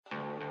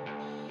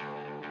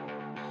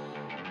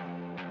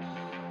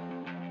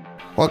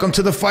Welcome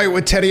to The Fight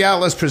with Teddy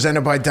Atlas,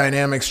 presented by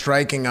Dynamic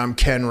Striking. I'm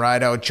Ken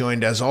Rideout,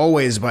 joined as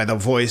always by the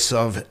voice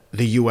of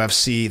the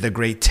UFC, the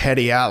great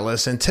Teddy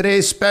Atlas. And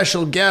today's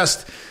special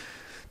guest,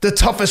 the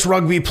toughest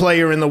rugby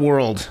player in the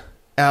world,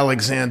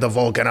 Alexander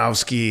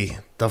Volkanovski,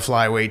 the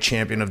flyweight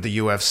champion of the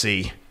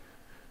UFC.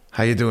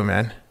 How you doing,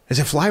 man? Is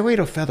it flyweight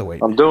or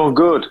featherweight? I'm doing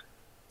good.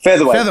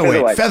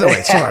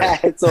 Featherweight, sorry.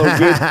 It's all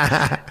good.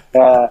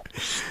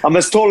 I'm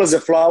as tall as a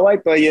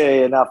flyweight, but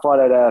I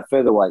fight at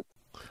featherweight.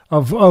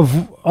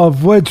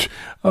 Of which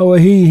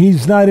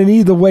he's not in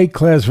either weight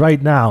class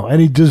right now, and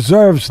he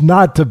deserves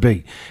not to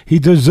be. He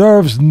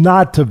deserves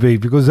not to be,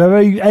 because if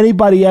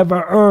anybody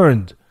ever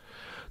earned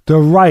the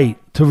right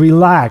to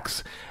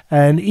relax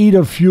and eat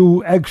a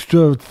few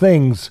extra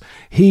things,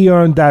 he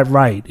earned that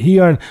right.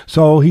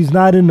 So he's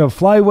not in the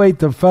flyweight,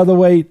 the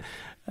featherweight.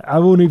 I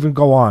won't even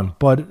go on,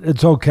 but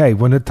it's okay.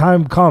 When the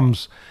time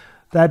comes,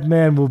 that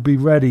man will be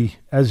ready,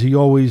 as he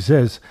always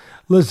is.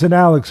 Listen,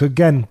 Alex,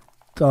 again,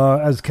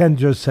 as Ken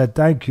just said,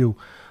 thank you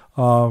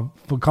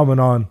for coming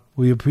on.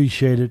 We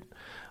appreciate it.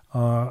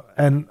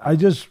 And I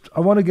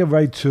want to get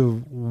right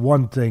to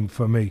one thing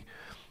for me.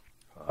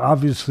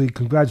 Obviously,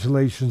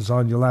 congratulations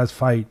on your last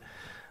fight,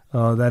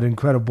 that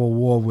incredible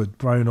war with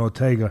Brian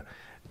Ortega.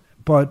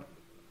 But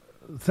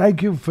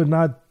thank you for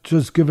not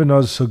just giving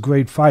us a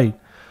great fight,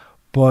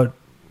 but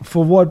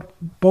for what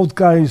both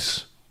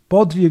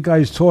of you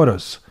guys taught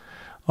us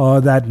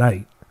that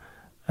night.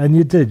 And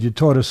you did. You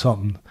taught us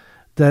something.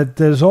 That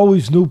there's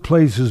always new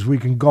places we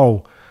can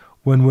go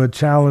when we're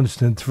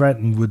challenged and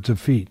threatened with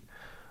defeat.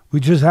 We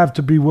just have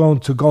to be willing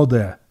to go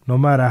there, no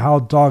matter how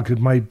dark it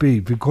might be.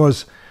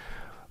 Because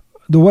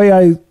the way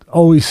I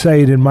always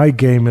say it in my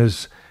game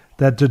is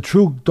that the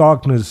true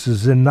darkness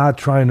is in not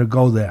trying to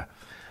go there.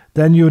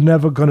 Then you're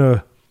never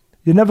gonna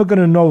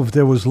know if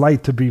there was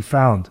light to be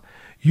found.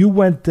 You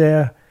went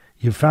there,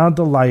 you found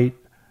the light,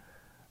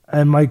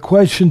 and my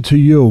question to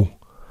you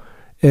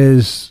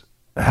is,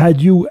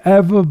 had you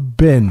ever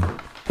been,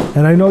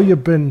 and I know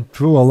you've been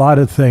through a lot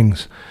of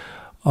things,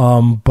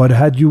 but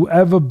had you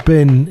ever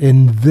been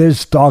in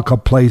this darker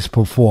place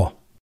before?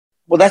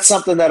 Well, that's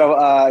something that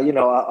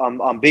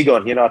I'm big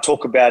on. I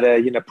talk about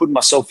putting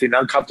myself in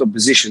uncomfortable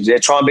positions.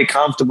 Try and be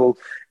comfortable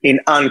in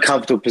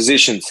uncomfortable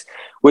positions.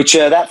 Which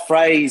that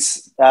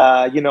phrase,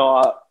 I'm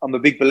a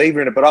big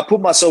believer in it. But I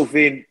put myself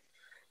in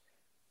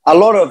a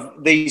lot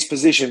of these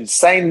positions.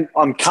 Saying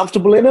I'm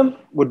comfortable in them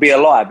would be a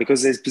lie,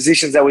 because there's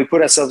positions that we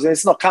put ourselves in.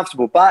 It's not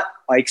comfortable, but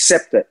I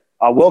accept it.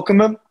 I welcome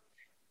them.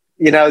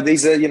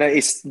 These are,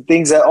 it's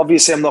things that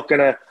obviously I'm not going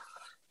to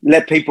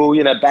let people,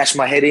 bash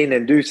my head in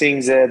and do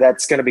things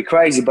that's going to be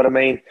crazy. But I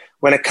mean,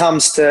 when it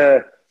comes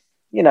to,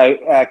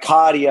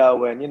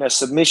 cardio and,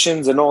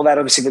 submissions and all that,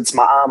 obviously if it's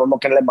my arm, I'm not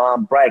going to let my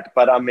arm break.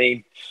 But I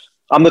mean,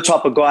 I'm the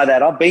type of guy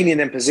that I've been in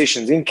them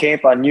positions. In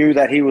camp, I knew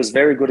that he was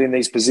very good in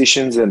these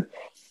positions, and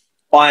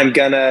I'm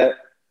going to,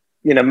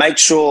 make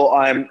sure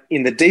I'm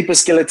in the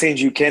deepest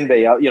guillotines you can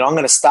be. I'm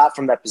going to start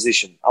from that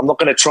position. I'm not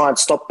going to try and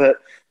stop it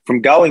from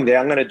going there.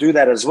 I'm going to do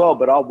that as well,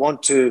 but I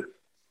want to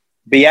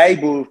be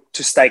able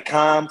to stay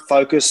calm,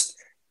 focused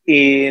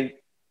in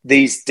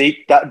these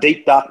deep,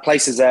 dark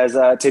places, as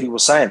Teddy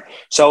was saying.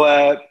 So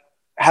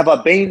have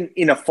I been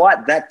in a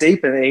fight that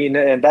deep and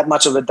in that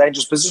much of a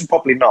dangerous position?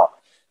 Probably not.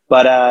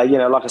 But,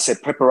 like I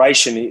said,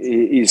 preparation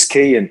is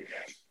key, and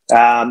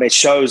it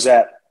shows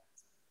that,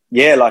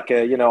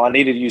 I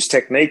needed to use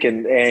technique,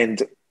 and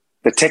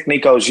the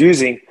technique I was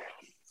using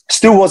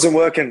still wasn't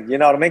working, you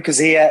know what I mean? Because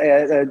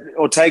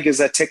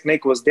Ortega's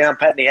technique was down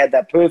pat and he had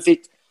that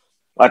perfect.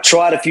 I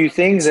tried a few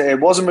things. It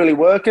wasn't really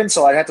working,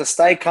 so I had to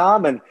stay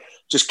calm and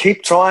just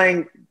keep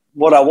trying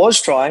what I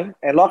was trying.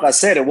 And like I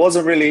said, it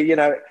wasn't really,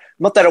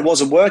 not that it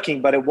wasn't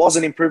working, but it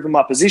wasn't improving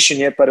my position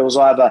yet. But it was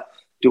either,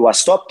 do I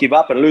stop, give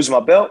up and lose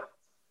my belt?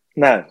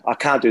 No, I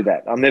can't do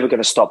that. I'm never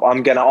going to stop.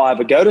 I'm going to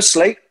either go to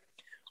sleep,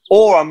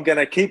 or I'm going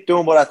to keep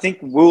doing what I think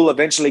will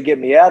eventually get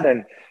me out.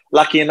 And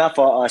lucky enough,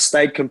 I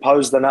stayed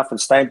composed enough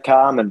and stayed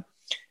calm. And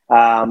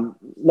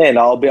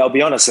I'll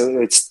be honest.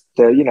 It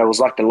was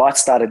like the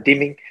lights started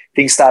dimming,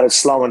 things started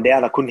slowing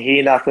down. I couldn't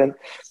hear nothing.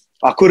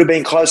 I could have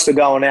been close to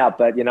going out,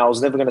 but I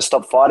was never going to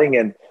stop fighting,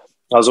 and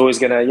I was always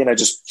going to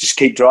just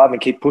keep driving,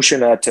 keep pushing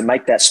to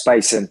make that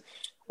space. And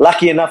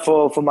lucky enough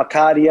for my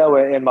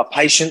cardio and my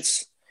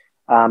patience,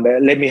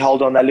 it let me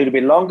hold on that little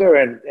bit longer,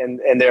 and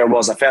there it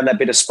was. I found that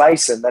bit of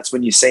space, and that's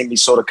when you see me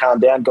sort of calm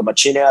down, got my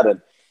chin out,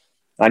 and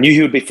I knew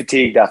he would be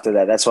fatigued after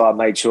that. That's why I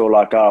made sure,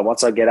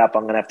 once I get up,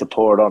 I'm going to have to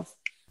pour it on.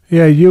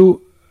 Yeah,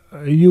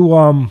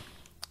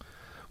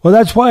 well,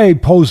 that's why I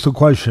posed the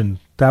question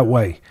that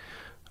way.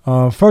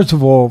 First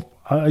of all,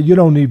 you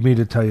don't need me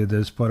to tell you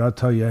this, but I'll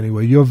tell you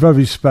anyway. You're a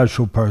very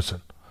special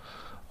person,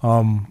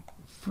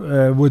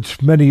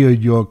 which many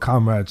of your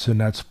comrades in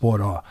that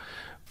sport are.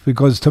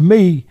 Because to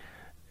me,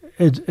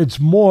 it's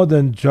more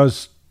than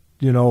just,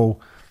 your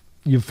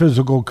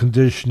physical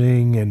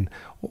conditioning and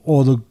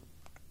all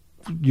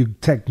your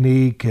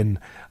technique and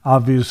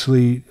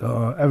obviously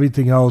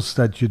everything else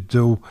that you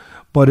do.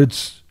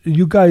 But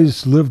you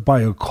guys live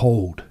by a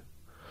code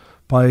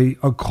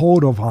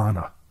of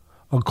honor,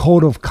 a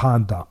code of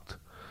conduct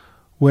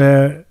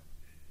where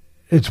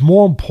it's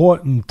more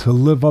important to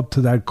live up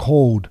to that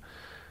code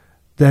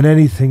than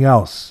anything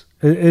else.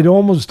 It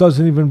almost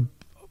doesn't even,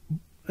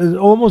 it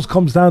almost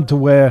comes down to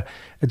where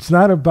it's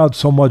not about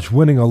so much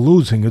winning or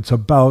losing. It's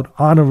about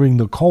honoring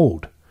the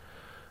code,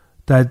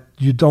 that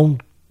you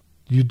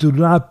do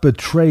not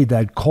betray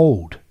that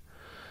code,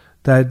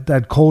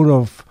 that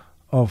code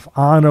of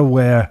honor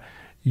where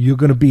you're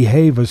going to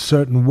behave a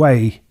certain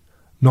way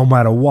no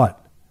matter what.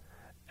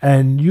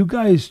 And you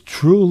guys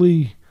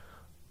truly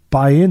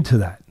buy into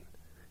that.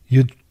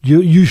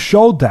 You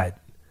showed that.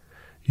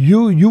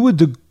 You were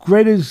the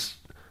greatest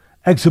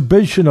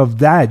exhibition of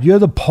that. You're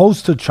the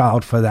poster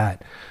child for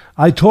that.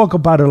 I talk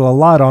about it a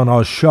lot on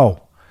our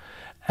show.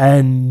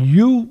 And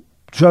you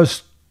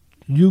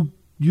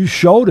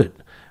showed it.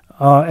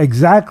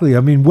 Exactly. I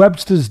mean,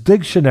 Webster's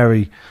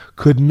Dictionary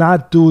could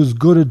not do as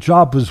good a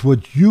job as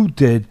what you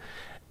did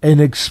in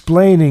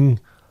explaining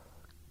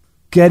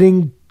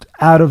getting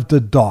out of the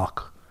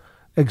dark,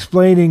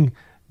 explaining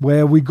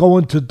where we go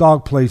into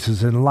dark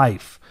places in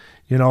life,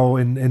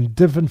 in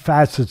different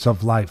facets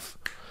of life.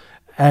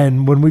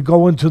 And when we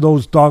go into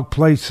those dark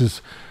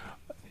places,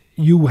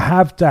 you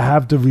have to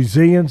have the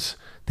resilience,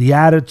 the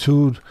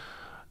attitude,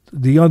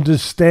 the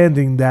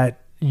understanding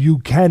that you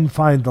can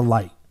find the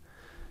light.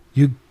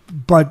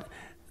 But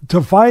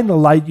to find the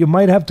light, you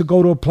might have to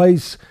go to a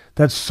place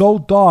that's so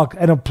dark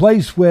and a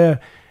place where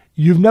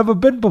you've never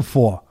been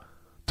before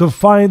to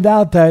find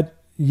out that,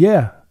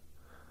 yeah,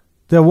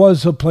 there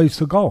was a place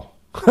to go.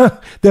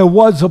 There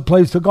was a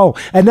place to go.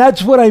 And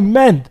that's what I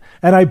meant.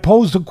 And I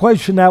posed a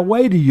question that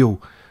way to you.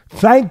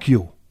 Thank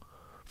you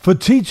for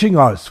teaching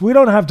us. We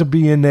don't have to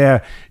be in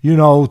there,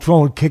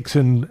 throwing kicks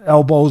and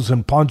elbows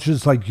and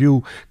punches like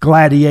you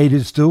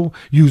gladiators do,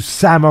 you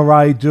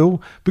samurai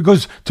do.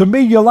 Because to me,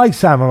 you're like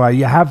samurai.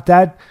 You have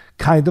that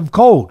kind of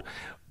code.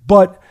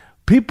 But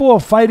people are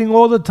fighting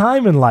all the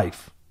time in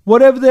life,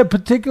 whatever their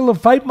particular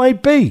fight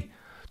might be.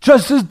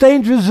 Just as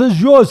dangerous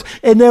as yours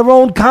in their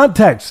own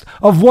context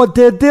of what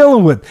they're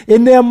dealing with,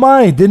 in their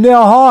mind, in their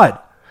heart.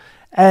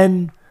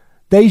 And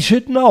they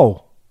should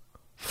know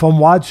from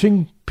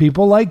watching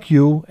people like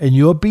you and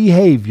your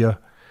behavior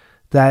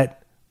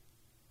that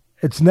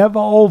it's never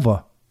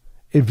over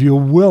if you're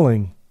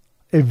willing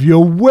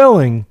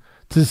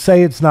to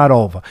say it's not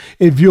over,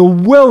 if you're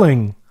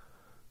willing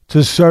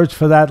to search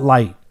for that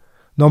light,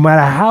 no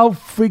matter how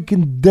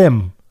freaking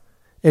dim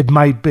it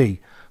might be.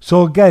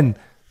 So again,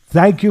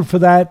 thank you for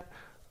that.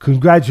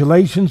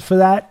 Congratulations for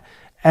that.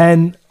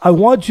 And I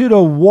want you to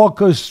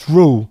walk us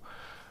through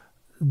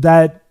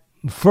that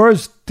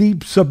first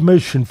deep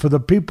submission for the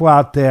people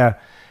out there,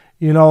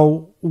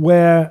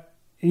 where,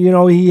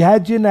 he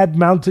had you in that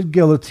mounted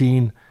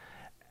guillotine.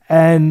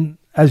 And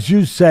as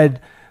you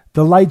said,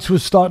 the lights were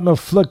starting to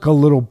flicker a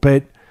little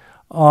bit.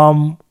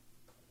 But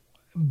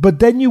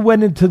then you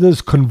went into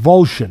this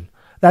convulsion.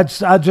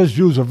 I just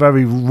use a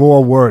very raw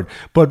word,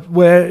 but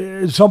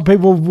where some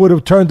people would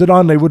have turned it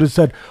on, they would have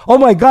said, "Oh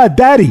my God,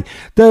 Daddy,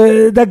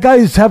 that guy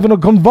is having a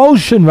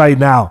convulsion right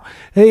now.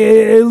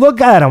 Hey,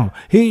 look at him.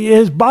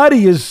 His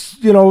body is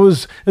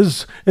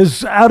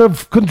out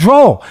of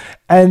control."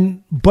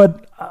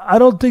 But I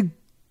don't think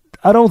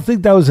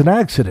that was an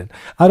accident.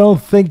 I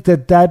don't think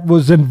that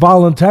was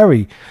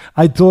involuntary.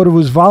 I thought it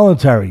was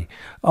voluntary.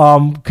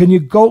 Can you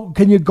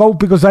go?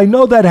 Because I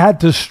know that had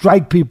to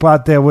strike people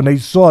out there when they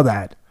saw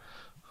that.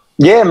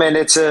 Yeah, man,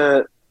 it's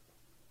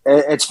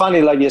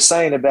funny, like you're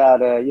saying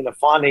about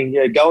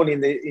finding going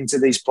into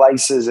these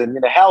places, and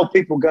how are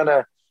people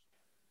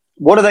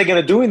what are they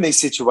gonna do in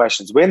these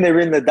situations when they're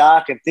in the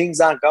dark and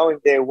things aren't going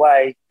their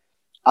way?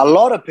 A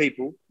lot of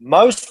people,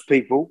 most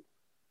people,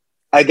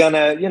 are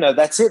gonna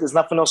that's it. There's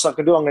nothing else I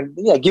can do. I'm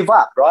gonna give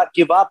up, right?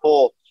 Give up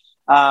or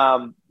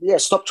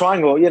stop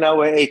trying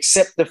or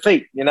accept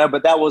defeat.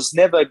 But that was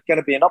never going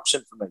to be an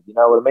option for me. You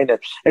know what I mean?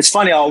 It's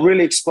funny. I'll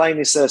really explain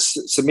this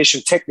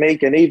submission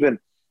technique and even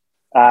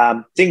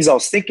things I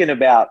was thinking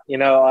about.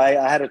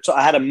 I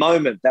had a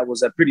moment that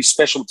was pretty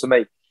special to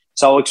me.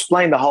 So I'll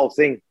explain the whole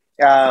thing.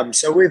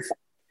 So we've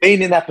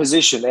been in that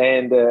position,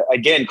 and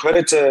again,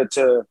 credit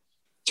to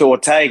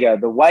Ortega,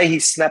 the way he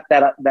snapped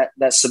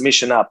that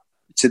submission up,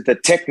 to the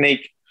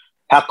technique,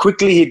 how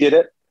quickly he did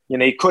it.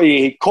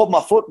 He caught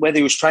my foot, whether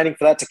he was training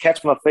for that, to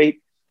catch my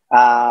feet,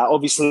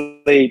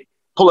 obviously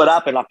pull it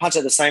up and I punch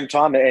at the same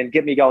time and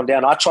get me going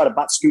down. I try to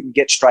butt scoot and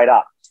get straight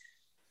up.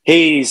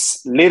 He's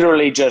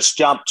literally just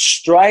jumped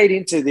straight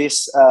into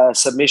this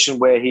submission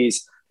where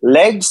his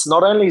legs,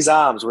 not only his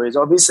arms, where he's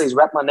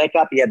wrapped my neck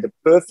up. He had the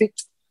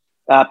perfect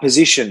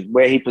position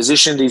where he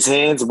positioned his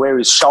hands, where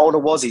his shoulder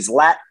was, his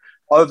lat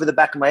over the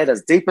back of my head,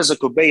 as deep as it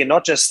could be. And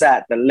not just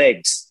that, the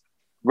legs.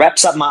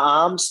 Wraps up my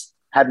arms,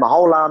 had my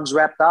whole arms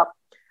wrapped up.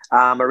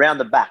 Around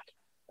the back.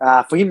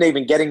 For him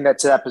even getting to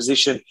that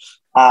position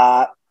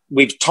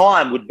with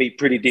time would be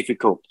pretty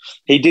difficult.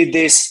 He did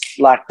this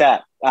like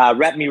that,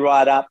 wrapped me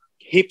right up,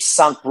 hips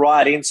sunk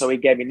right in, so he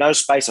gave me no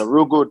space, a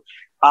real good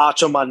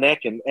arch on my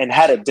neck and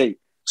had it deep.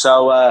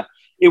 So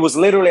it was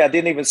literally, I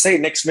didn't even see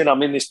it. Next minute,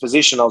 I'm in this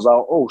position. I was like,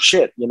 oh,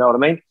 shit, you know what I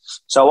mean?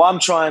 So I'm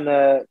trying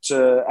to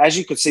as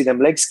you could see,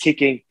 them legs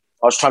kicking.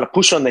 I was trying to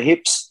push on the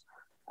hips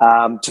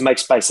to make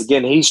space.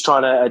 Again, he's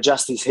trying to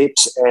adjust his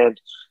hips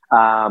and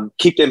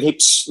keep them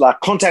hips, like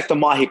contact on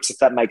my hips, if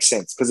that makes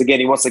sense. Because, again,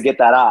 he wants to get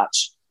that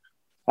arch.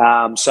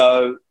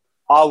 So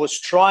I was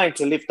trying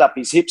to lift up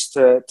his hips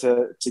to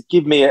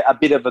give me a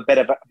bit of a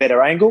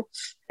better angle,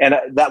 and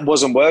that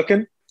wasn't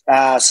working.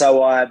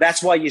 So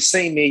that's why you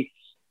see me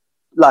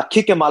like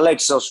kicking my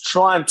legs. So I was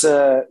trying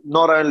to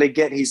not only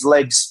get his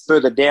legs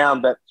further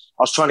down, but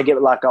I was trying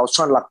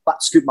to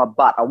butt scoop my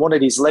butt. I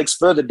wanted his legs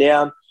further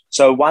down.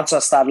 So once I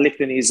started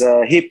lifting his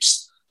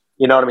hips,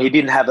 you know what I mean, he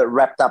didn't have it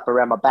wrapped up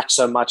around my back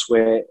so much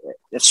where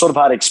it's sort of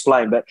hard to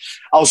explain, but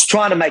I was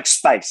trying to make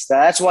space.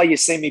 That's why you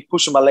see me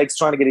pushing my legs,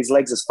 trying to get his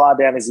legs as far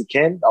down as he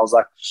can. I was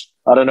like,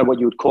 I don't know what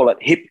you would call it,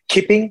 hip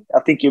kipping,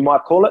 I think you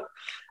might call it.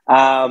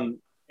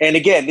 And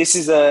again, this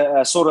is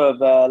a sort of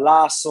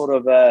last sort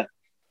of a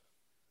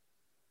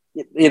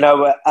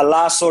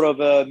last sort of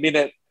a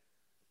minute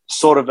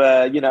sort of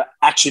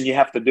action you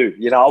have to do.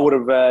 I would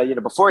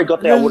have, before he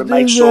got there, I would have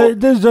made sure.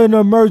 There's an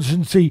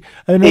emergency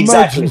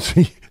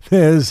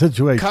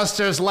situation.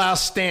 Custer's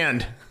last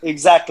stand.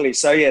 Exactly.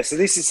 So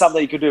this is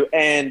something you could do.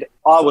 And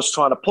I was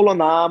trying to pull on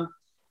the arm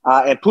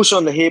and push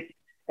on the hip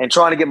and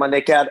trying to get my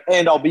neck out.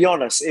 And I'll be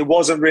honest, it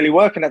wasn't really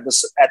working at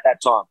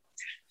that time.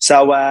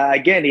 So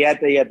again, he had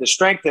the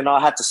strength, and I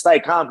had to stay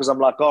calm because I'm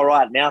like, all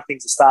right, now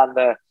things are starting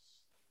to.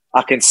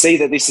 I can see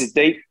that this is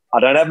deep. I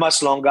don't have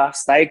much longer.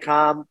 Stay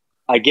calm.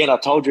 Again, I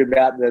told you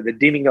about the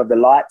dimming of the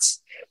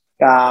lights.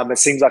 It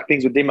seems like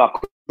things were dim. I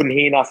couldn't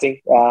hear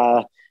nothing.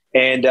 Obviously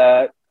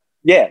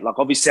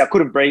I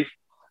couldn't breathe.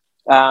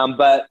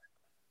 But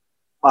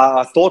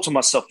I thought to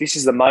myself, this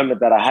is the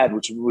moment that I had,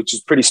 which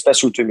is pretty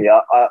special to me.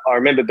 I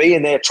remember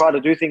being there, trying to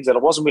do things that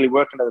it wasn't really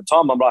working at the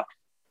time. I'm like,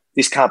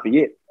 this can't be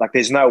it. Like,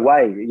 there's no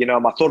way.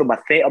 I thought of my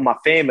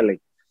family.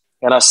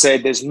 And I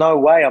said, there's no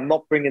way I'm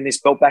not bringing this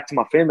belt back to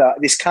my family.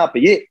 This can't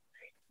be it.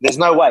 There's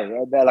no way.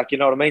 Like, you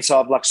know what I mean? So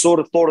I've like sort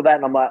of thought of that,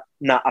 and I'm like,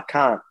 no, I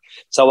can't.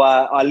 So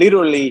I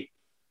literally,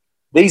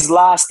 these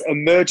last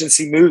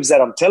emergency moves that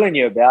I'm telling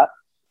you about,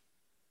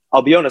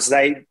 I'll be honest,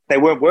 they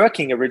weren't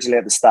working originally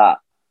at the start.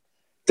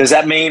 Does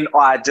that mean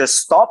I just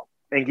stop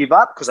and give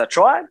up because I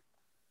tried?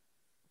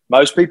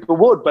 Most people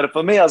would. But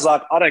for me, I was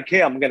like, I don't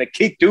care. I'm going to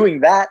keep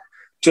doing that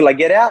till I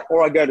get out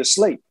or I go to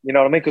sleep. You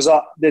know what I mean? Because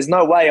there's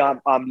no way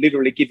I'm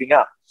literally giving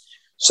up.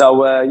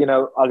 So,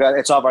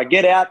 it's either I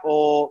get out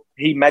or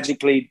he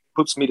magically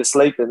puts me to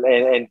sleep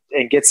and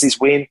gets this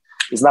win.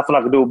 There's nothing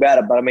I can do about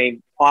it. But, I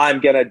mean, I'm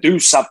going to do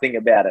something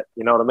about it.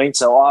 You know what I mean?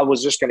 So I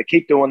was just going to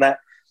keep doing that.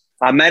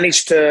 I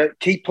managed to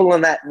keep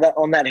pulling that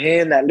on that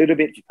hand that little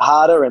bit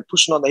harder and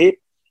pushing on the hip.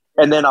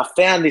 And then I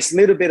found this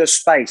little bit of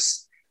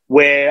space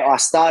where I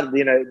started,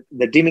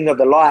 the dimming of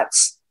the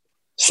lights,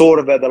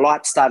 the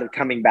lights started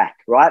coming back,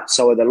 right?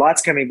 So the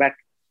lights coming back,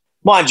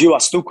 mind you, I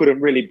still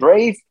couldn't really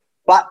breathe,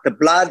 but the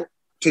blood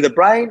to the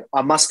brain,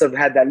 I must have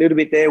had that little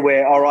bit there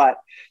where, all right,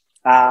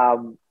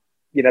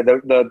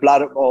 the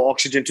blood or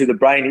oxygen to the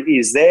brain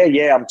is there.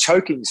 Yeah, I'm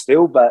choking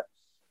still, but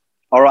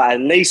all right,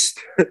 at least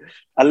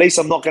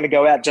I'm not going to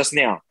go out just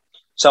now.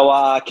 So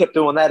I kept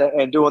doing that,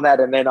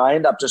 and then I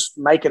ended up just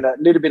making a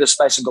little bit of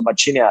space and got my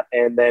chin out,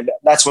 and then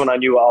that's when I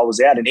knew I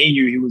was out, and he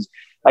knew he was.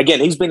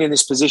 Again, he's been in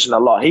this position a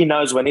lot. He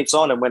knows when it's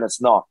on and when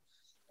it's not.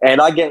 And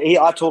I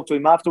talked to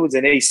him afterwards,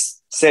 and he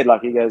said,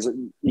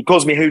 he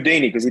calls me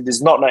Houdini because he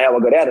does not know how I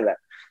got out of that.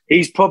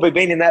 He's probably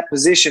been in that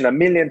position a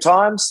million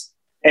times,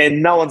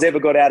 and no one's ever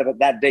got out of it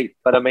that deep.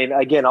 But I mean,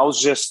 again, I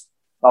was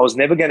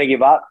never going to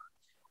give up.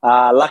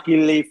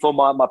 Luckily for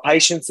my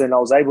patience, and I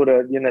was able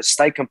to,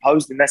 stay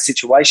composed in that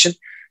situation,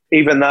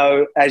 even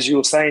though, as you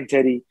were saying,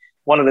 Teddy,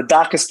 one of the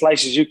darkest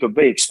places you could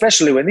be,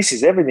 especially when this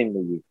is everything to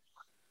you.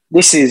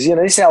 This is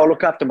how I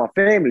look after my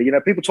family.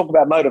 People talk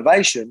about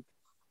motivation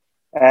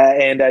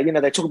and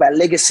they talk about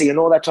legacy and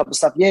all that type of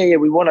stuff. Yeah,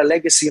 we want a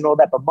legacy and all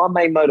that. But my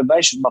main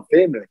motivation is my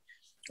family.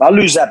 I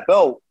lose that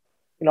belt,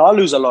 I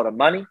lose a lot of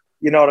money.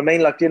 You know what I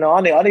mean? I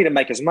need to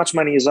make as much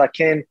money as I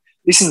can.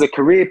 This is the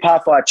career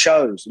path I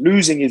chose.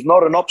 Losing is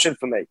not an option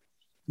for me.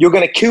 You're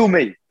going to kill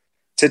me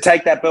to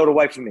take that belt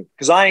away from me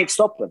because I ain't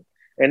stopping.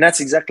 And that's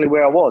exactly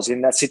where I was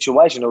in that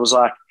situation. It was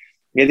like,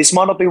 yeah, this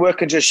might not be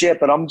working just yet,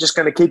 but I'm just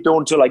going to keep doing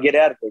until I get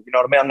out of it. You know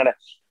what I mean? I'm going to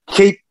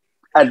keep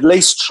at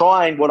least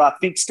trying what I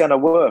think's going to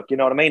work. You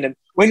know what I mean? And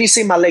when you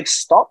see my legs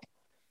stop,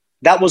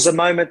 that was the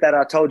moment that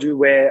I told you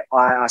where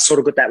I sort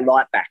of got that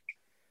light back.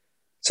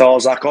 So I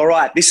was like, all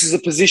right, this is a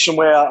position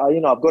where,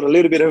 I've got a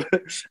little bit of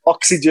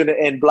oxygen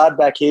and blood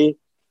back here.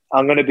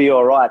 I'm going to be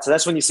all right. So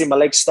that's when you see my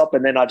legs stop,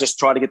 and then I just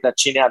try to get that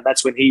chin out. And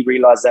that's when he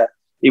realized that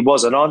it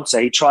wasn't on. So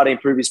he tried to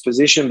improve his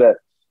position, but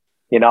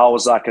I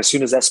was like, as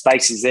soon as that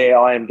space is there,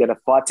 I am going to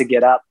fight to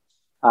get up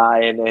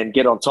and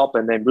get on top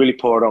and then really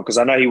pour it on because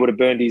I know he would have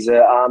burned his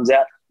arms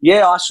out.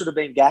 Yeah, I should have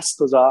been gassed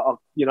because I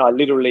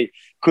literally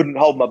couldn't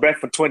hold my breath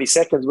for 20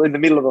 seconds. We're in the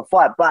middle of a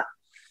fight, but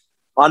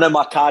I know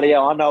my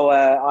cardio. I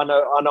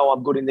know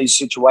I'm good in these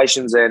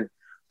situations, and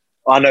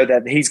I know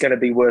that he's going to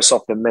be worse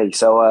off than me.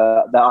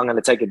 So that I'm going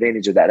to take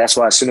advantage of that. That's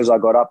why as soon as I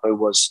got up, it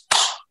was,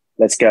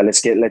 let's go.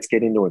 Let's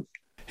get into it.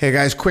 Hey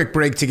guys, quick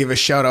break to give a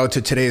shout out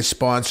to today's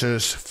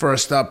sponsors.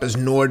 First up is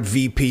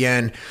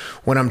NordVPN.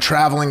 When I'm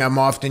traveling, I'm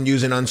often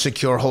using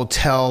unsecure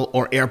hotel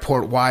or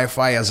airport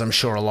Wi-Fi, as I'm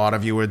sure a lot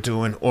of you are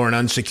doing, or an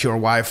unsecure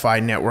Wi-Fi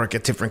network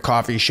at different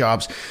coffee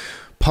shops.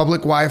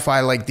 Public Wi-Fi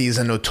like these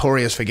are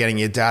notorious for getting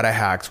your data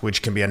hacked,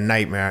 which can be a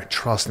nightmare.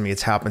 Trust me,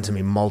 it's happened to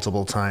me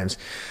multiple times.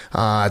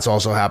 It's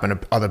also happened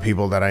to other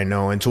people that I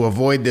know. And to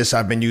avoid this,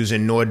 I've been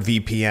using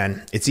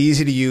NordVPN. It's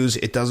easy to use,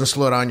 it doesn't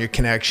slow down your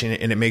connection,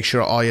 and it makes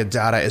sure all your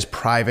data is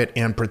private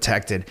and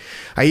protected.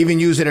 I even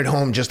use it at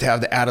home just to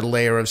have the added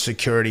layer of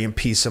security and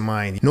peace of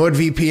mind.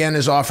 NordVPN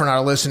is offering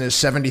our listeners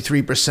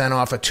 73%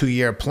 off a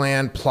 2-year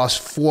plan plus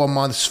 4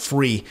 months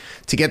free.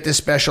 To get this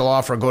special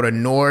offer, go to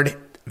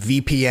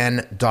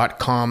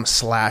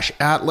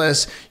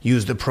nordvpn.com/Atlas.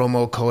 Use the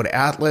promo code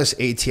Atlas,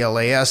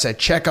 ATLAS at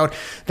checkout.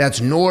 That's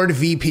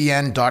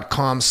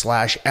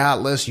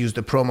nordvpn.com/Atlas. Use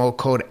the promo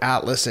code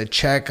Atlas at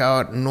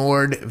checkout.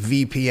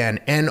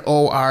 NordVPN,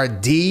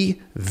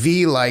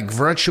 NORDV like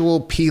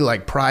virtual, P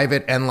like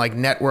private, N like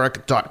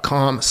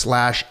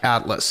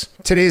network.com/Atlas.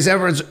 Today's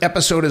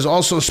episode is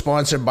also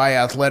sponsored by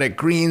Athletic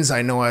Greens.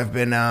 I know I've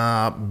been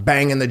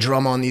banging the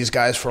drum on these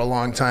guys for a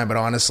long time, but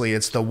honestly,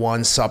 it's the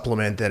one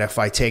supplement that if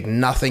I take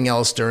nothing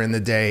else during the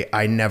day,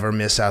 I never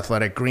miss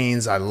Athletic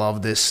Greens. I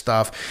love this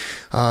stuff.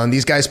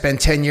 These guys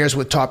spent 10 years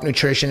with top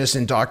nutritionists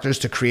and doctors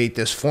to create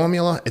this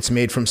formula. It's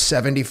made from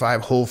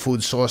 75 whole food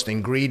sourced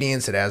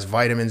ingredients. It has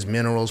vitamins,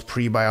 minerals,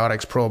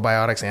 prebiotics,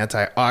 probiotics,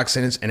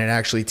 antioxidants, and it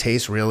actually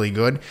tastes really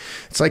good.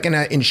 It's like an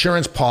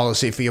insurance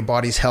policy for your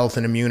body's health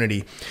and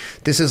immunity.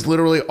 This is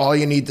literally all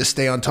you need to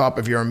stay on top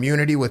of your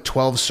immunity with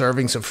 12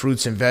 servings of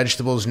fruits and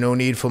vegetables. No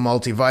need for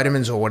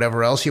multivitamins or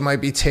whatever else you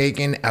might be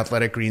taking.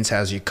 Athletic Greens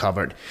has you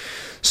covered.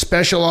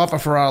 Special offer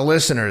for our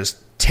listeners.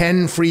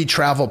 10 free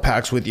travel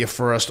packs with your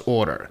first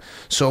order.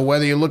 So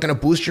whether you're looking to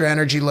boost your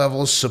energy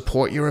levels,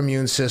 support your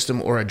immune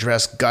system, or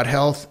address gut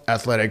health,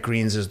 Athletic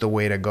Greens is the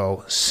way to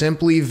go.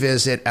 Simply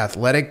visit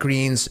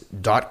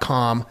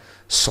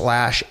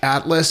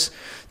athleticgreens.com/Atlas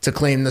to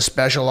claim the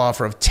special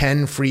offer of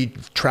 10 free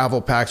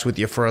travel packs with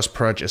your first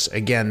purchase.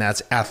 Again,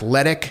 that's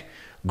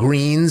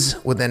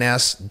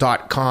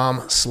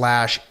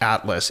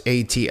athleticgreens.com/Atlas,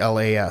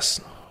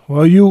 ATLAS.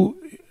 Well, you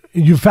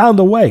found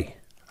a way.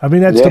 I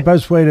mean, that's the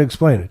best way to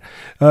explain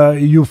it.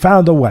 You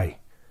found a way.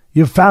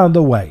 You found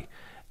a way.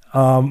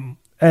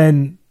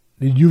 And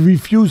you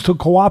refuse to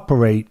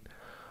cooperate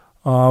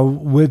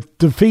with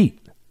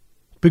defeat.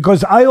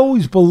 Because I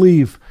always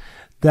believe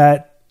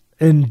that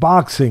in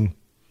boxing,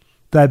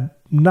 that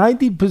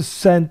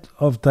 90%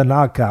 of the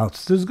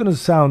knockouts, this is going to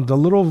sound a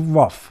little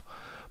rough,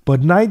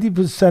 but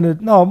 95% of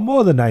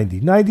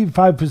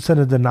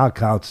the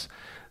knockouts,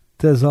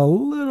 there's a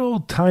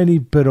little tiny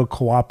bit of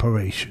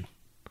cooperation.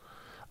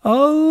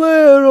 A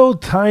little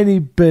tiny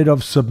bit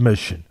of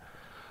submission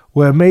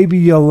where maybe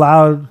you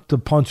allowed the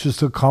punches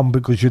to come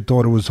because you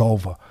thought it was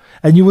over.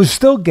 And you were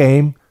still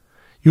game.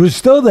 You were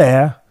still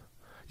there.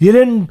 You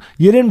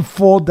didn't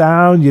fall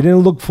down. You didn't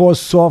look for a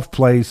soft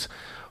place.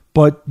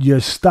 But you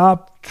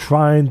stopped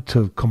trying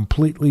to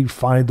completely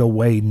find a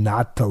way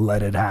not to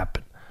let it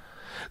happen.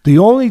 The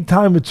only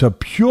time it's a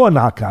pure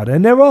knockout,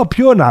 and there are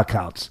pure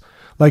knockouts,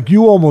 like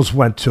you almost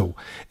went to,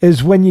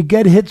 is when you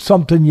get hit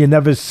something you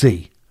never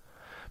see.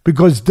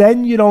 Because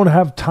then you don't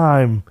have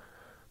time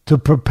to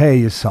prepare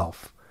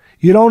yourself.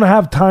 You don't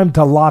have time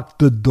to lock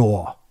the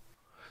door.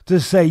 To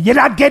say, you're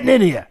not getting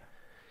in here.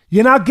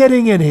 You're not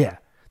getting in here.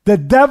 The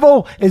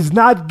devil is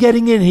not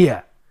getting in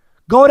here.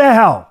 Go to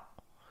hell.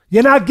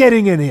 You're not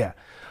getting in here.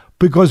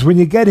 Because when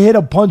you get hit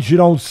a punch you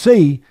don't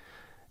see,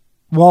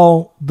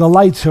 well, the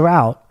lights are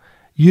out.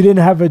 You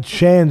didn't have a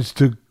chance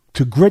to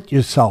grit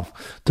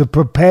yourself, to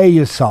prepare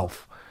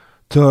yourself,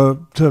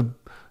 to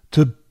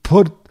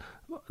put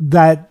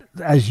that,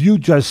 as you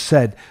just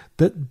said,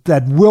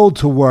 that will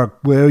to work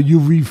where you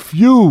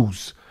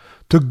refuse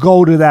to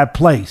go to that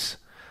place.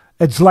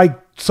 It's like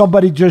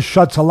somebody just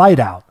shuts a light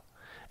out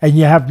and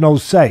you have no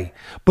say.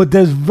 But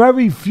there's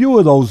very few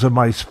of those in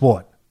my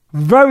sport.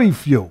 Very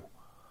few.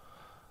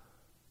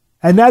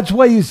 And that's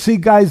why you see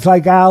guys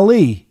like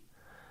Ali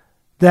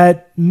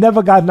that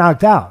never got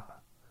knocked out.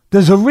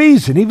 There's a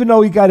reason. Even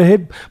though he got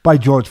hit by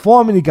George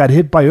Foreman, he got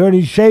hit by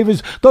Ernie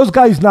Shavers, those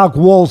guys knock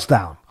walls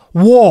down.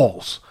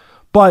 Walls.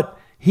 But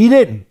he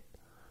didn't,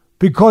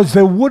 because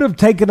there would have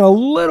taken a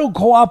little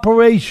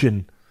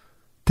cooperation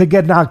to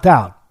get knocked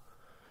out.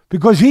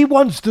 Because he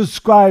once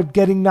described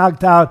getting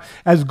knocked out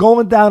as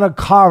going down a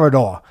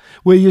corridor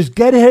where you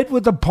get hit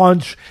with a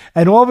punch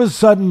and all of a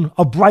sudden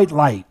a bright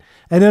light.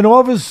 And then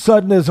all of a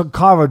sudden there's a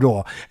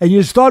corridor and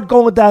you start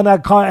going down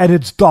that corridor and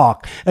it's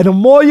dark. And the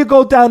more you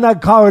go down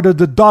that corridor,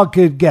 the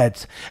darker it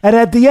gets. And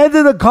at the end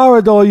of the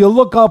corridor, you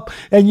look up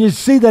and you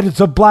see that it's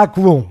a black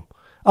room.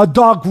 A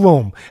dark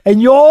room,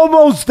 and you're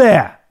almost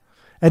there.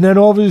 And then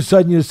all of a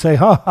sudden you say,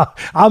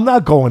 I'm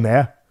not going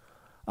there.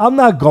 I'm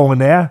not going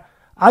there.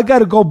 I got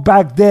to go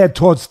back there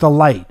towards the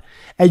light.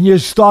 and you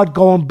start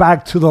going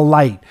back to the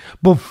light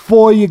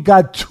before you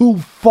got too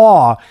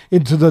far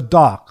into the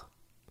dark.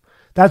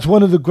 That's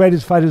one of the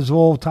greatest fighters of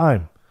all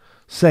time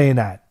saying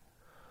that.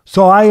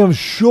 So I am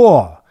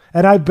sure,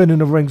 and I've been in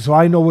the ring, so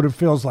I know what it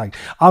feels like.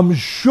 I'm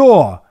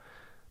sure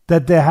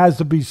that there has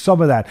to be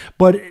some of that.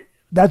 But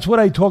that's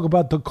what I talk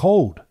about the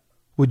code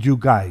with you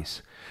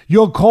guys.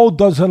 Your code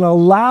doesn't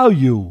allow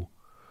you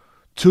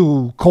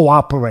to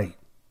cooperate.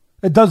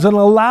 It doesn't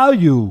allow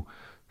you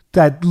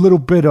that little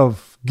bit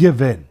of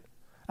give in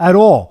at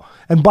all.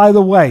 And by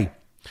the way,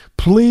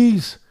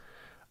 please,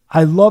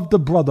 I love the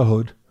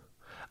brotherhood.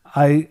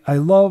 I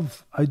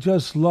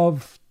just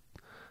love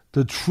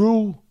the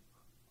true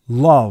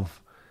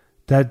love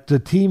that the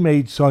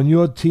teammates on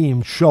your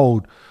team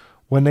showed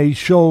when they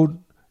showed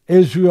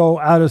Israel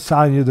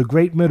Adesanya, the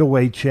great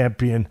middleweight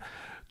champion,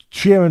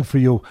 cheering for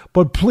you.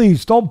 But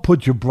please, don't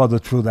put your brother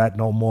through that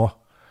no more.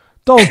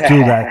 Don't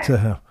do that to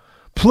him.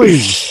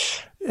 Please.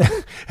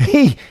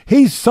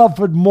 He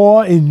suffered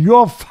more in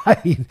your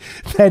fight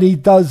than he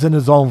does in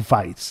his own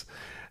fights.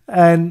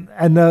 And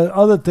the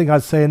other thing I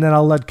say, and then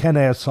I'll let Ken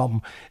ask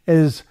something,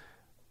 is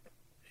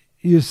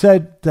you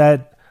said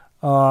that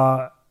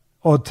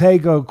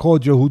Ortega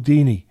called you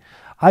Houdini.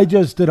 I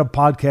just did a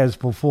podcast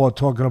before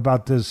talking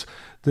about this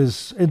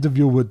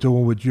interview we're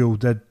doing with you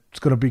that's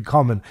going to be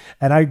coming,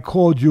 and I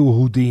called you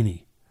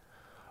Houdini.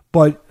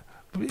 But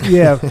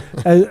yeah,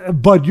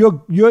 but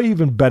you're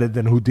even better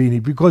than Houdini,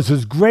 because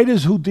as great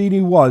as Houdini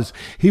was,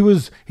 he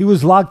was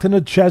locked in a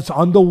chest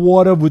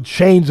underwater with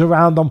chains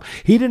around him.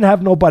 He didn't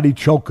have nobody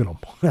choking him.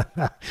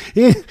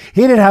 he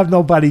didn't have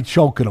nobody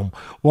choking him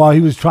while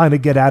he was trying to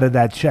get out of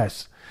that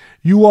chest.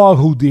 You are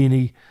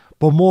Houdini,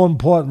 but more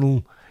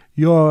important,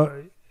 you're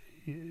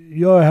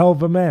a hell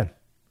of a man.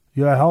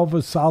 You're a hell of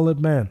a solid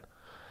man,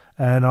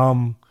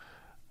 and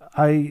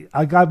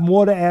I got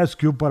more to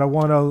ask you, but I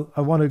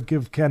want to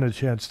give Ken a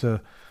chance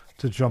to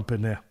jump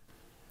in there.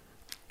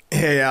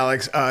 Hey,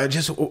 Alex, I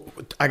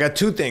got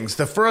two things.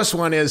 The first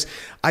one is,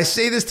 I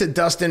say this to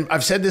Dustin.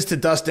 I've said this to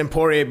Dustin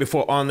Poirier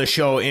before on the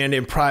show and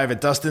in private.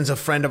 Dustin's a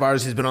friend of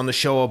ours. He's been on the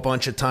show a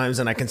bunch of times,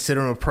 and I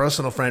consider him a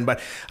personal friend. But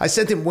I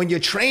said to him, when you're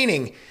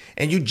training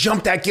and you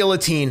jump that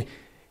guillotine,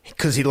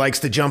 because he likes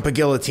to jump a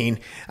guillotine,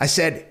 I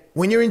said,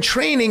 when you're in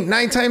training,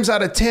 9 times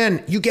out of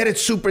 10, you get it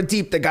super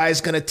deep, the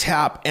guy's going to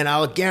tap. And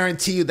I'll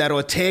guarantee you that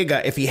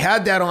Ortega, if he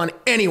had that on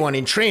anyone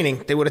in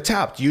training, they would have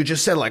tapped. You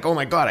just said, like, oh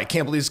my God, I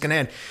can't believe it's going to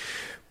end.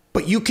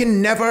 But you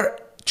can never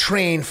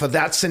train for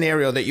that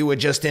scenario that you were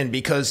just in,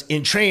 because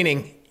in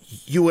training,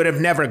 you would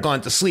have never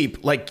gone to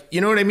sleep. Like, you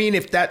know what I mean?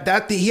 If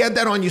that he had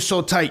that on you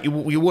so tight,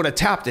 you would have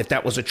tapped if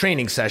that was a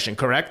training session,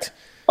 correct?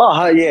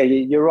 Oh, yeah,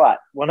 you're right.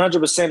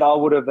 100% I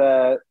would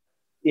have,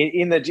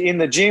 in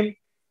the gym,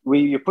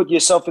 you put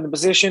yourself in the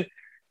position,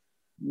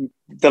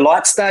 the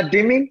lights start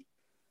dimming.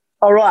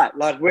 All right,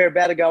 like we're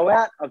about to go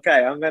out.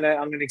 Okay, I'm gonna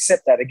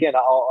accept that. Again,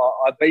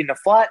 I've been in a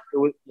fight.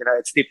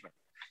 It's different.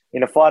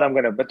 In a fight,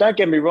 but don't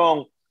get me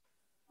wrong.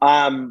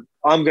 I'm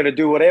gonna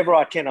do whatever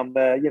I can. I'm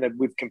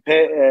with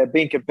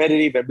being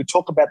competitive, and we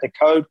talk about the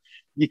code.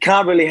 You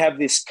can't really have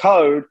this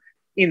code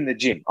in the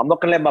gym. I'm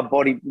not gonna let my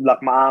body,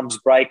 like my arms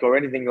break or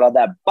anything like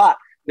that. But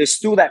there's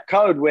still that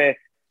code where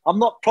I'm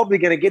not probably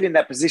gonna get in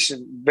that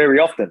position very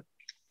often,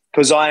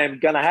 because I am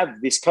going to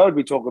have this code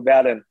we talk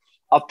about, and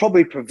I've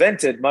probably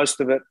prevented most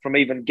of it from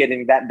even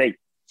getting that deep.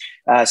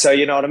 So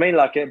you know what I mean?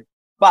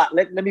 But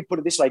let me put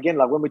it this way again.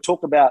 Like when we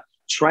talk about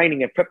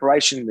training and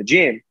preparation in the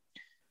gym,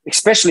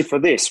 especially for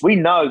this, we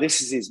know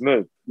this is his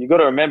move. You got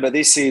to remember,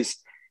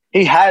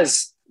 he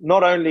has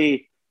not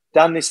only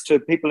done this to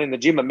people in the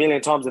gym a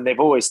million times and they've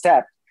always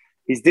tapped.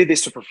 He's did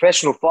this to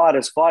professional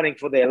fighters fighting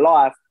for their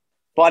life,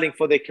 fighting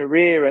for their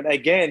career. And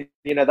again,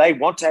 they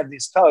want to have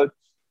this code.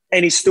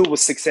 And he still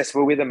was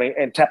successful with them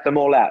and tapped them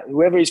all out.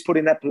 Whoever he's put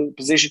in that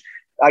position,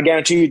 I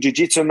guarantee you,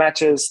 jiu-jitsu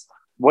matches,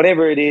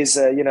 whatever it is,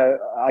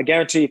 I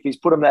guarantee if he's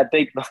put them that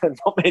deep,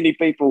 not many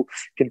people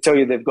can tell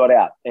you they've got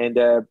out.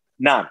 And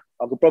none.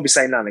 I could probably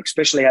say none,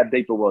 especially how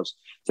deep it was.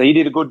 So he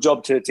did a good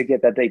job to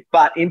get that deep.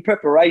 But in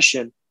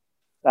preparation,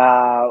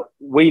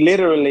 we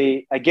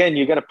literally, again,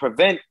 you're going to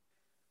prevent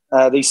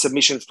these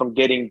submissions from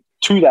getting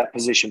to that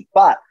position.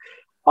 But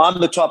I'm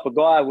the type of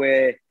guy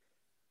where,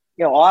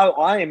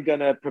 I am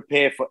going to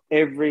prepare for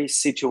every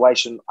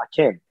situation I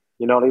can,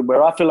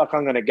 where I feel like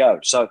I'm going to go.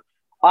 So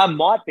I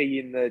might be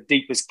in the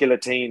deepest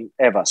guillotine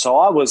ever. So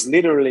I was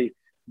literally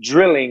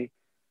drilling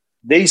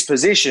these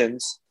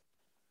positions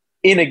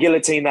in a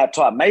guillotine that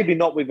type. Maybe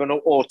not with an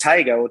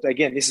Ortega.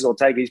 Again, this is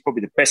Ortega. He's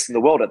probably the best in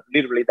the world at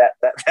literally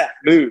that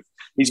move.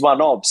 He's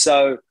one of.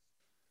 So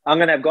I'm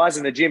going to have guys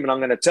in the gym and I'm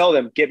going to tell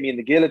them, get me in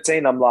the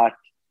guillotine. I'm like,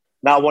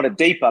 no, I want it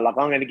deeper. Like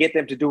I'm going to get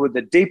them to do with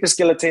the deepest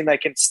guillotine they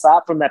can,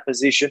 start from that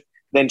position,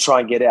 then try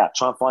and get out.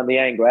 Try and find the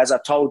angle. As I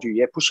told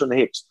you, push on the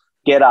hips,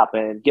 get up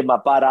and get my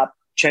butt up,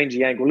 change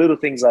the angle, little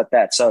things like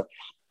that. So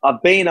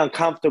I've been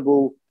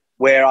uncomfortable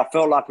where I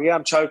felt like,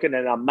 I'm choking,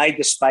 and I made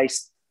the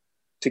space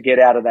to get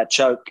out of that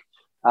choke.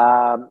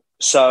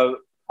 So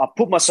I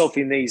put myself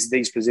in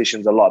these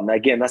positions a lot. And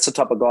again, that's the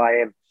type of guy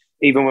I am.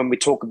 even when we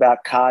talk about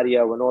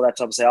cardio and all that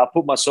type of stuff, I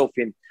put myself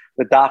in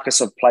the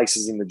darkest of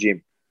places in the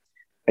gym.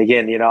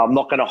 Again, I'm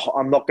not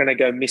gonna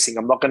go missing.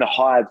 I'm not gonna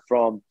hide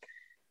from,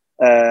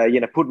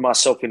 putting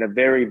myself in a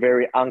very,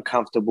 very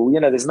uncomfortable.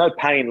 There's no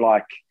pain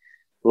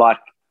like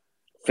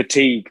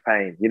fatigue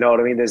pain. You know what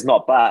I mean? There's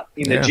not. But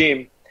in the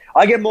gym,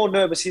 I get more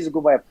nervous. Here's a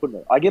good way of putting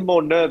it. I get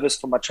more nervous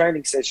for my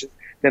training session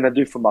than I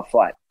do for my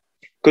fight,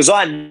 because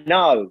I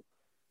know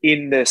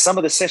in some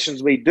of the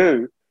sessions we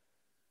do,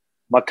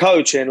 my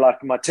coach and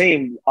like my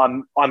team,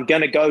 I'm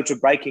going to go to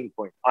breaking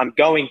point. I'm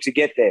going to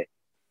get there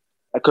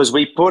because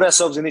we put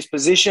ourselves in this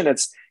position.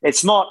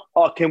 It's not,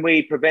 can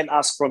we prevent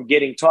us from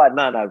getting tired?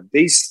 No.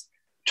 These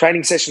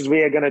training sessions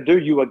we are going to do,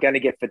 you are going to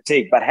get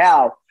fatigued. But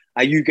how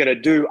are you going to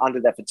do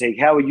under that fatigue?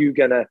 How are you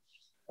going to,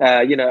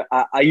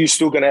 are you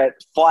still going to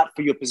fight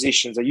for your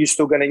positions? Are you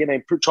still going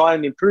to, try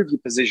and improve your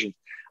position?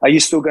 Are you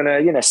still going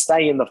to,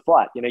 stay in the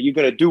fight? You're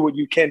going to do what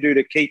you can do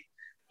to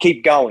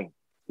keep going.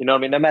 You know what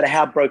I mean? No matter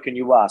how broken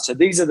you are. So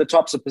these are the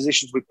types of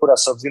positions we put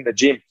ourselves in the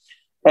gym.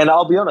 And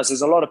I'll be honest,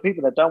 there's a lot of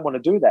people that don't want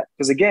to do that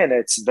because, again,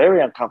 it's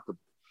very uncomfortable.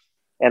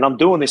 And I'm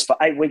doing this for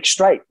 8 weeks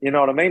straight. You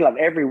know what I mean? Like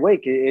every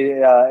week,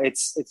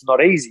 it's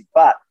not easy.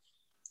 But,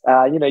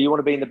 you want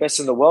to be in the best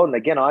in the world. And,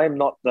 again, I am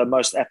not the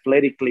most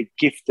athletically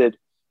gifted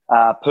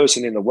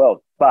person in the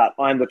world. But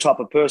I'm the type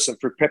of person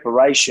through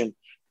preparation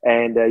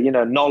and,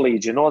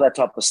 knowledge and all that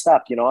type of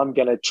stuff. I'm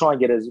going to try and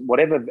get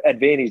whatever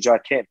advantage I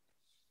can.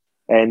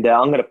 And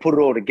I'm going to put it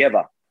all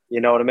together.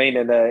 You know what I mean?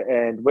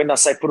 And when I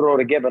say put it all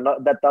together,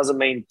 that doesn't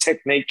mean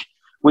technique.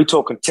 We're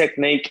talking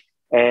technique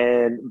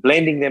and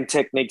blending them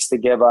techniques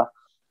together,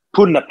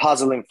 putting a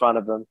puzzle in front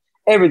of them,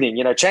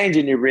 everything,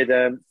 changing your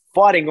rhythm,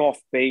 fighting off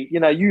beat, you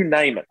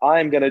name it. I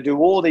am going to do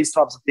all these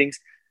types of things,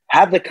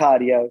 have the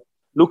cardio,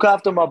 look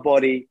after my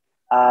body,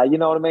 you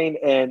know what I mean?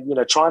 And,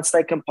 try and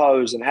stay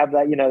composed and have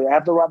that,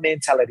 have the right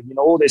mentality,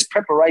 all these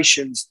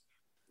preparations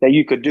that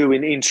you could do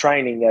in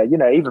training,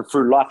 even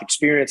through life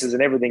experiences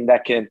and everything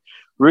that can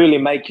really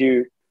make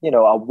you,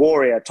 a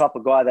warrior type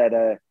of guy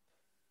that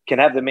can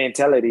have the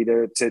mentality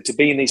to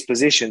be in these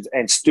positions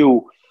and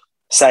still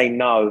say,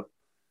 no,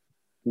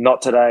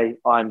 not today.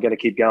 I'm going to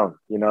keep going.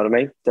 You know what I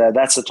mean?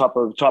 That's the type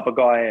of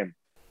guy I am.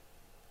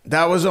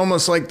 That was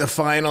almost like the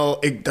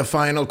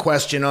final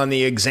question on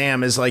the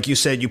exam is, like you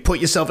said, you put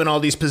yourself in all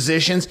these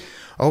positions.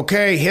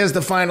 Okay, here's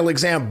the final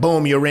exam.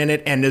 Boom, you're in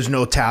it, and there's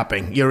no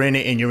tapping. You're in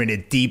it, and you're in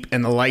it deep,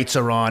 and the lights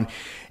are on.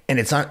 And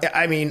it's on.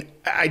 I mean,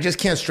 I just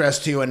can't stress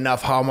to you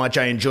enough how much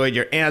I enjoyed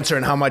your answer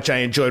and how much I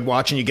enjoyed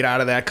watching you get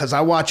out of that, because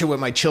I watch it with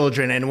my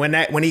children. And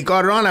when he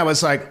got it on, I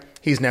was like,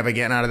 he's never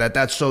getting out of that.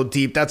 That's so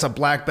deep. That's a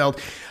black belt.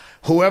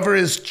 Whoever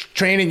is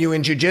training you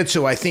in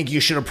jiu-jitsu, I think you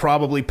should have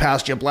probably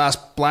passed your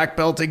black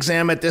belt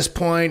exam at this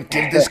point.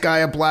 Give this guy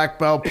a black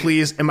belt,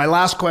 please. And my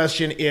next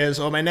question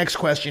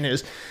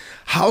is,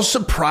 how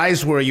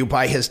surprised were you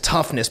by his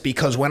toughness?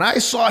 Because when I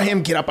saw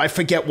him get up, I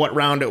forget what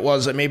round it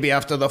was, maybe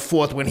after the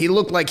fourth, when he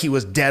looked like he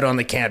was dead on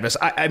the canvas.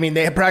 I mean,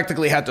 they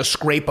practically had to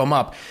scrape him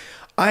up.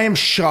 I am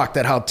shocked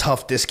at how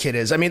tough this kid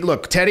is. I mean,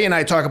 look, Teddy and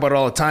I talk about it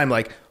all the time,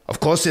 like, of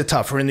course they're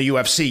tough. We're in the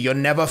UFC. You're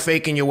never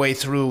faking your way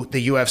through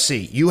the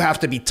UFC. You have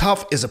to be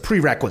tough is a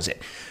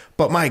prerequisite.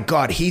 But my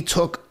God, he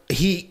took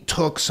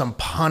some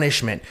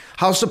punishment.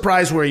 How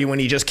surprised were you when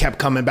he just kept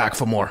coming back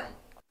for more?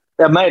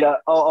 Yeah, mate, I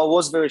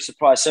was very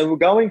surprised. So we're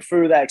going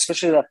through that,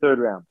 especially that third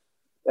round.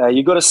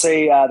 You got to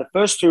see the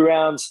first 2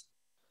 rounds,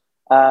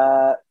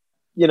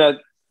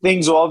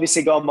 things were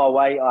obviously going my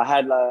way. I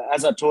had,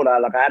 as I told her,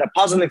 I had a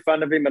puzzle in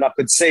front of him, and I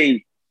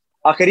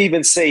could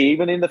even see,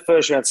 even in the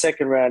first round,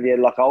 second round,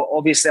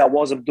 obviously I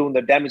wasn't doing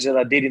the damage that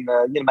I did in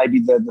the, maybe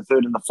the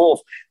third and the fourth,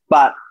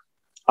 but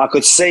I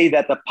could see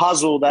that the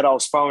puzzle that I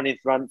was throwing in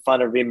front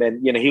of him,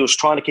 and, he was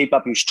trying to keep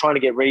up, he was trying to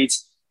get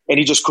reads, and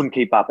he just couldn't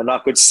keep up. And I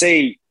could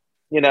see,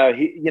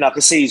 I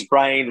could see his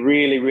brain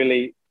really,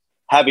 really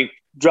having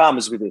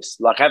dramas with this,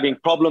 like having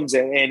problems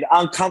and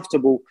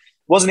uncomfortable.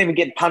 Wasn't even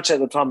getting punched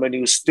at the time, but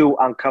he was still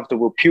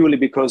uncomfortable purely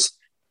because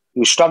he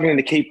was struggling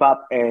to keep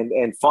up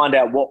and find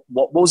out what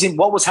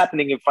was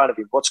happening in front of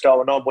him, what's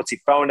going on, what's he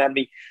throwing at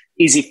me,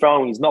 is he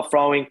throwing, he's not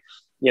throwing,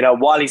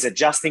 while he's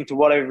adjusting to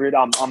whatever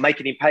I'm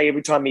making him pay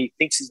every time he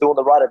thinks he's doing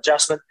the right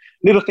adjustment,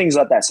 little things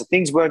like that. So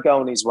things weren't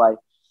going his way.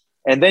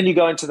 And then you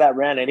go into that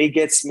round and he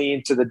gets me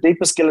into the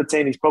deepest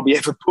guillotine he's probably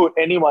ever put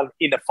anyone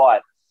in a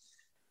fight.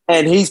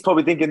 And he's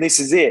probably thinking this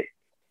is it,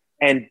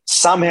 and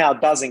somehow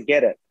doesn't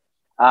get it.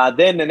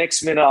 Then the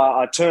next minute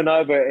I turn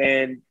over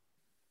and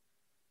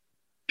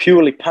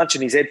purely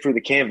punching his head through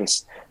the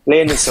canvas,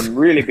 landing some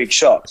really big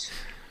shots.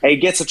 And he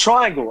gets a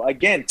triangle.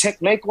 Again,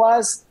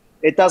 technique-wise,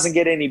 it doesn't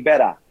get any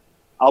better.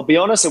 I'll be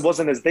honest, it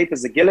wasn't as deep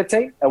as the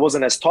guillotine. It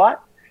wasn't as tight.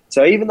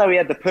 So even though he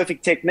had the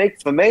perfect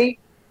technique, for me,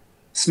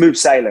 smooth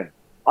sailing.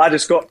 I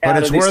just got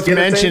out of this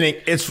guillotine.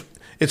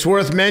 It's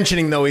worth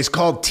mentioning, though, he's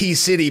called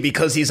T-City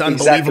because he's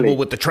unbelievable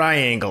with the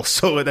triangle.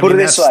 So Put it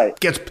this way.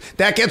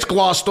 That gets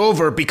glossed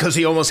over because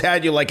he almost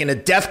had you like in a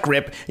death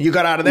grip. You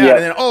got out of that. Yeah.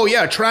 And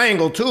then,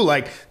 triangle too.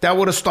 Like that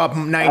would have stopped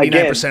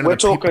 99%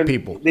 of the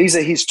people. These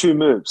are his 2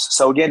 moves.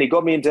 So again, he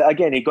got me into,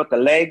 he got the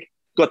leg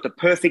got the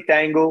perfect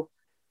angle,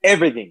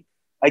 everything.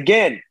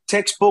 Again,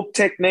 textbook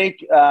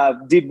technique,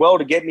 did well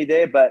to get me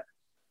there. But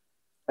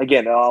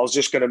again, I was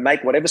just going to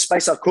make whatever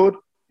space I could.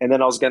 And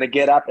then I was going to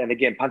get up and,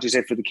 again, punch his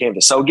head through the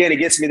canvas. So, again, he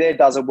gets me there,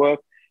 doesn't work.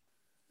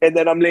 And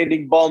then I'm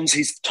landing bombs.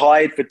 He's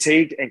tired,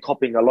 fatigued, and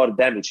copying a lot of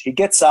damage. He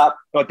gets up,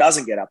 or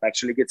doesn't get up,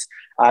 actually. Gets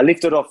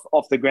lifted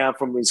off the ground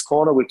from his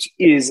corner, which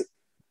is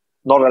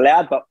not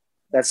allowed, but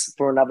that's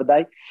for another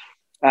day.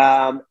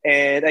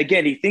 And,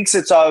 again, he thinks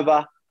it's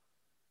over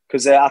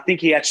because I think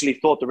he actually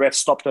thought the ref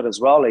stopped it as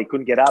well. He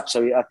couldn't get up,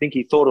 so I think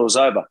he thought it was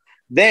over.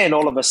 Then,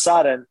 all of a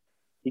sudden,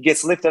 he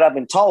gets lifted up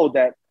and told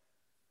that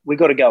we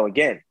got to go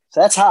again. So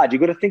that's hard. You've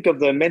got to think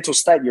of the mental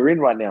state you're in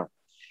right now.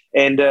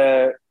 And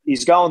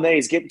he's going there.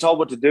 He's getting told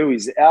what to do.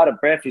 He's out of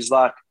breath. He's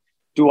like,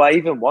 do I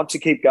even want to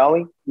keep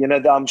going? You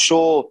know, I'm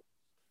sure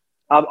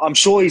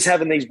he's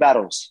having these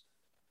battles.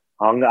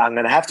 I'm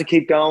going to have to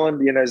keep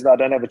going. You know, I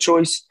don't have a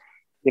choice.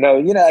 You know,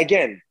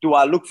 again, do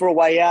I look for a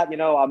way out? You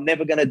know, I'm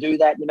never going to do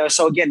that. You know,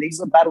 so again, these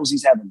are the battles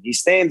he's having. He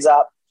stands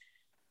up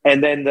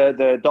and then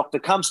the doctor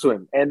comes to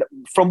him. And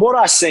from what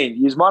I've seen,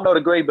 you might not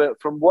agree,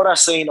 but from what I've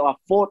seen, I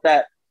thought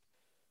that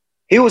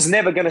he was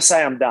never going to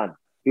say, I'm done.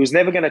 He was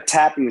never going to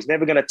tap. He was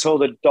never going to tell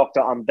the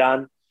doctor, I'm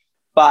done.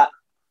 But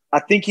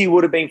I think he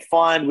would have been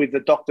fine with the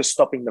doctor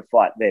stopping the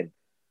fight then.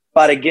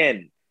 But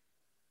again,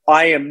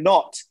 I am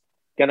not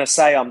going to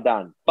say I'm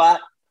done.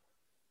 But,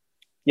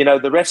 you know,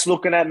 the ref's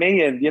looking at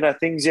me and, you know,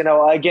 things, you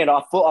know, again,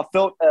 I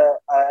felt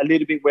a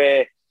little bit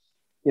where,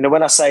 you know,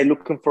 when I say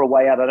looking for a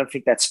way out, I don't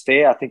think that's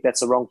fair. I think that's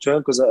the wrong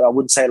term because I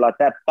wouldn't say it like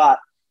that. But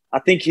I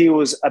think he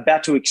was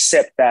about to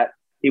accept that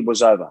it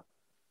was over.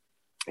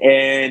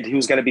 And he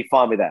was going to be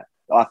fine with that,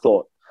 I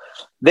thought.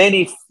 Then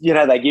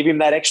they give him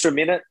that extra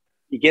minute.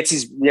 He gets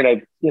his,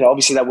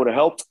 obviously that would have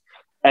helped,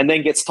 and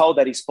then gets told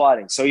that he's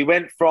fighting. So he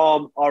went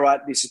from, all right,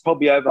 this is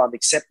probably over, I'm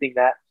accepting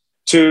that,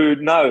 to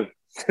no,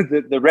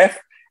 the ref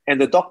and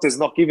the doctor's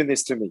not giving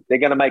this to me. They're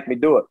going to make me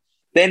do it.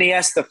 Then he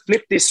has to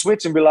flip this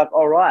switch and be like,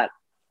 all right,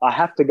 I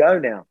have to go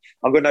now.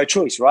 I've got no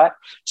choice, right?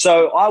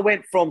 So I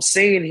went from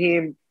seeing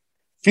him,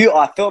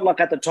 I felt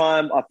like at the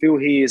time, I feel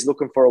he is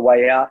looking for a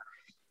way out.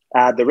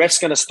 The ref's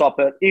going to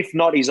stop it. If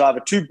not, he's either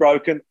too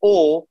broken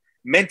or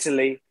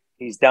mentally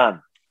he's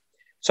done.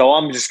 So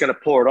I'm just going to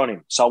pour it on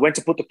him. So I went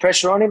to put the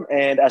pressure on him,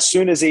 and as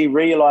soon as he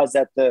realized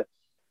that the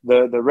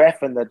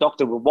ref and the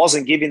doctor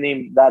wasn't giving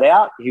him that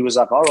out, he was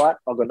like, all right,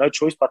 I've got no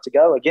choice but to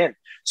go again.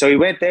 So he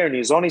went there and he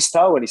was on his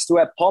toe and he still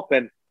had pop,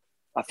 and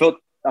I felt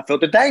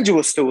the danger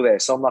was still there.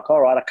 So I'm like,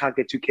 all right, I can't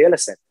get too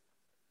careless then.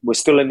 We're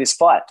still in this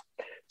fight.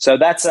 So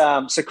that's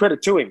so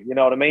credit to him. You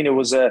know what I mean? It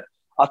was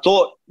I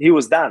thought he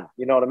was done,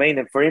 you know what I mean?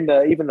 And for him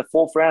to, even the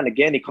fourth round,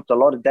 again, he copped a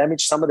lot of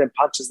damage. Some of them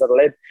punches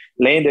that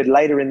landed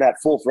later in that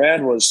fourth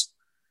round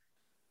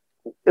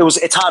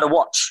it's hard to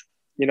watch.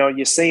 You know,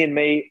 you're seeing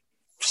me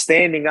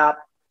standing up,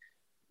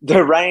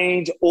 the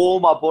range, all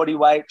my body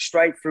weight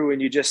straight through,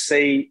 and you just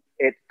see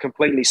it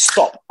completely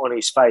stop on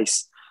his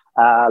face.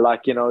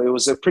 It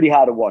was pretty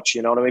hard to watch,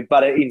 you know what I mean?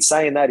 But in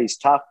saying that, he's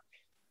tough.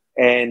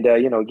 And,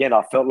 again,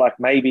 I felt like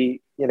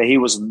maybe, he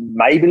was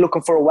maybe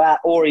looking for a way out,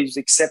 or he's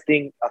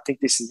accepting, I think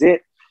this is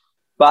it.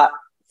 But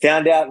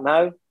found out,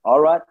 no,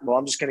 all right, well,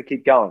 I'm just going to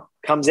keep going.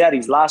 Comes out,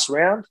 his last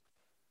round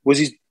was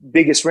his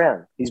biggest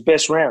round, his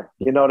best round.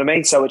 You know what I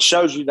mean? So it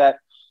shows you that,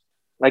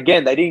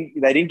 again, they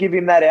didn't give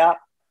him that out.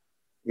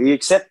 He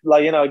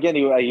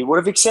he would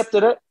have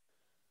accepted it.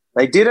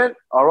 They didn't.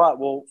 All right,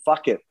 well,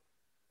 fuck it.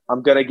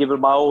 I'm going to give it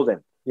my all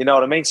then. You know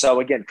what I mean?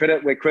 So, again,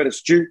 credit where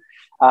credit's due.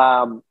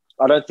 I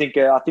think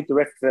the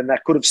ref and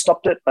that could have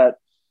stopped it, but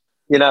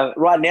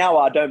right now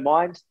I don't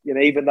mind.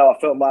 Even though I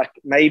felt like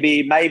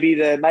maybe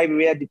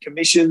we had the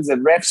commissions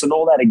and refs and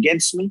all that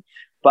against me,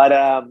 but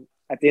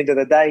at the end of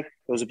the day,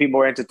 there was a bit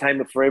more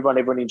entertainment for everyone.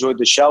 Everyone enjoyed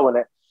the show,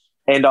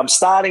 and I'm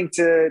starting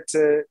to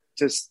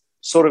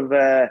sort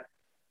of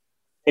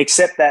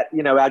accept that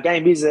our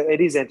game is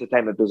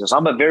entertainment business.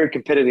 I'm a very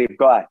competitive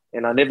guy,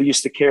 and I never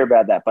used to care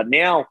about that, but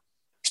now,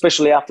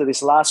 especially after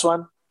this last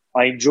one,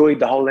 I enjoyed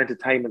the whole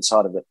entertainment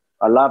side of it.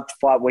 I loved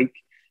Fight Week.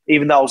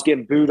 Even though I was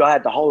getting booed, I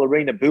had the whole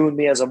arena booing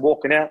me as I'm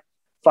walking out.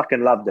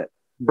 Fucking loved it.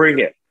 Bring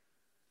it.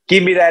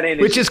 Give me that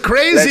energy. Which is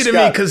crazy to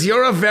me because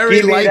you're a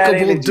very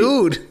likable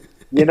dude.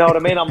 You know what I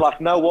mean? I'm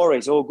like, no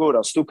worries, all good. I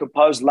was still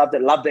composed, loved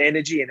it, loved the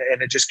energy, and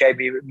it just gave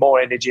me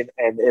more energy,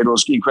 and it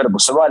was incredible.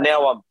 So right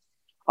now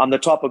I'm the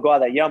type of guy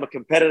that, I'm a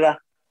competitor.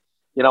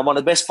 I'm one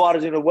of the best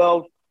fighters in the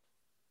world.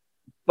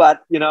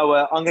 But,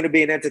 I'm going to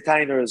be an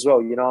entertainer as well.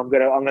 I'm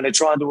going to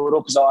try and do it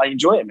all because I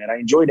enjoy it, man. I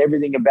enjoyed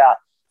everything about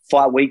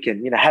Fight Week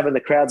and, having the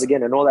crowds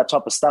again and all that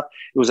type of stuff.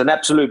 It was an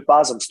absolute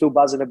buzz. I'm still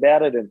buzzing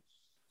about it. And,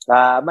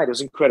 mate, it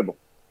was incredible.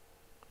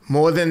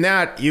 More than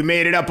that, you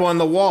made it up on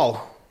the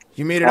wall.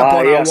 You made it up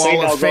on our wall of fame.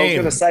 I was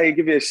going to say,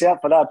 give you a shout,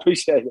 but I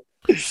appreciate it.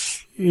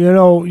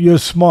 You're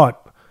smart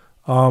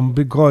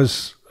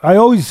because I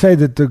always say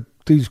that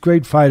these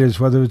great fighters,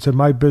 whether it's in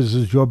my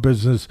business, your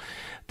business,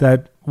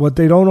 that what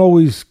they don't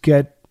always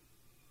get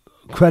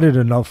credit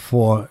enough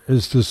for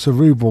is the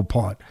cerebral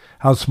part,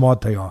 how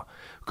smart they are.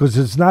 Because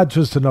it's not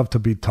just enough to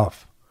be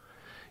tough.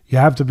 You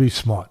have to be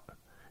smart.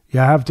 You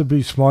have to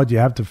be smart. You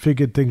have to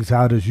figure things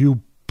out, as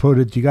you put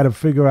it. You got to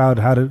figure out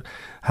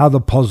how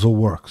the puzzle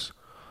works.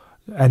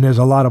 And there's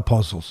a lot of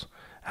puzzles.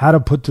 How to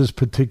put this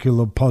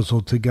particular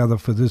puzzle together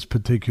for this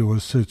particular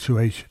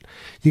situation.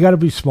 You got to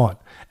be smart.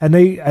 And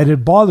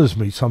it bothers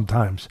me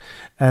sometimes.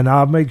 And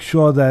I'll make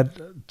sure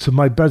that, to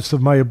my best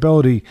of my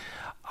ability,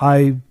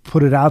 I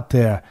put it out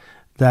there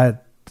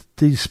that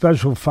these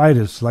special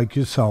fighters like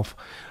yourself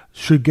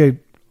should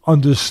get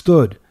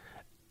understood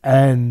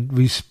and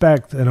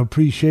respect and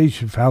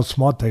appreciation for how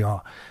smart they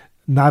are,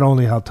 not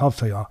only how tough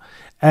they are.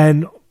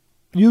 And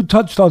you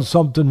touched on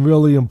something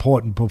really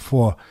important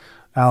before,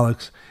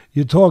 Alex.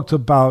 You talked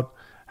about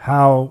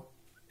how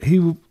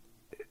he,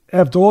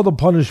 after all the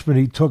punishment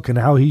he took and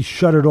how he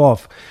shut it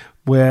off,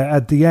 where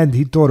at the end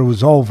he thought it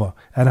was over,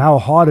 and how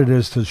hard it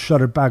is to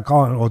shut it back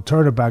on or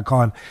turn it back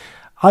on.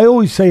 I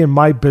always say in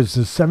my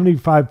business,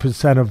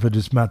 75% of it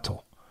is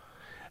mental.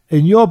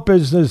 In your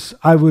business,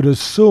 I would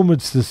assume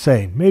it's the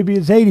same. Maybe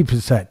it's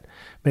 80%.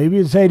 Maybe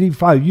it's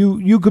 85.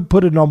 You could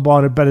put a number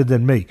on it better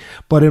than me.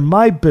 But in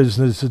my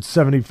business, it's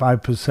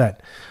 75%.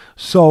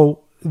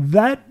 So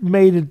that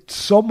made it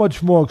so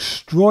much more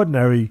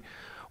extraordinary.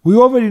 We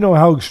already know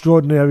how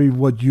extraordinary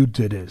what you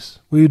did is.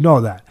 We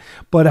know that.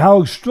 But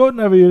how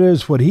extraordinary it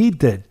is what he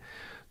did.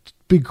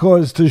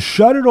 Because to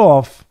shut it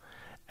off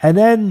and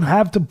then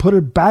have to put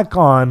it back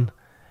on,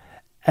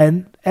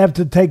 and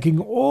after taking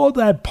all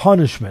that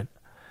punishment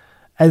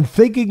and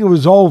thinking it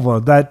was over,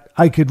 that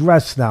I could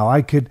rest now.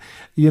 I could,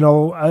 in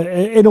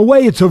a way,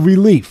 it's a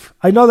relief.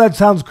 I know that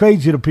sounds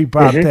crazy to people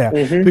out there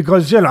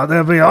because,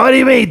 they'll be, what do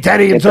you mean,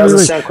 Teddy? It doesn't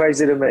sound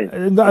crazy to me.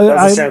 It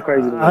doesn't sound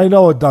crazy to me. I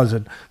know it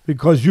doesn't,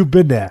 because you've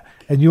been there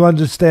and you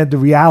understand the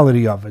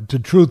reality of it, the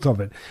truth of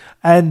it.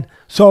 And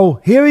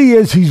so here he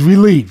is, he's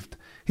relieved.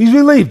 He's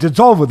relieved. It's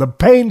over. The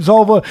pain's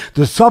over.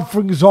 The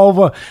suffering's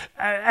over.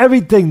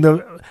 Everything.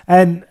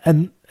 And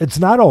it's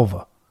not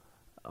over.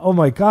 Oh,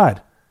 my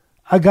God.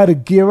 I got to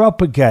gear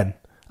up again.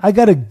 I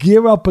got to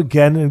gear up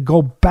again and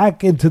go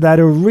back into that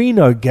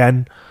arena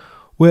again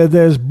where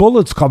there's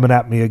bullets coming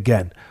at me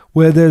again,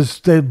 where there's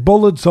the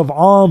bullets of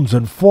arms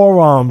and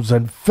forearms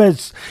and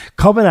fists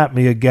coming at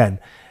me again.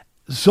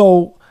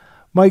 So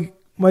my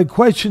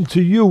question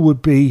to you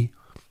would be,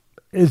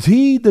 is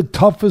he the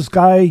toughest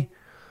guy,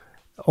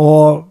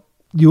 or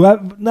you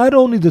have not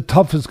only the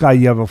toughest guy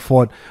you ever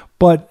fought,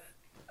 but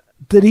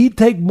did he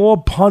take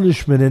more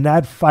punishment in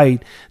that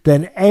fight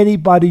than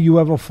anybody you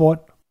ever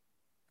fought?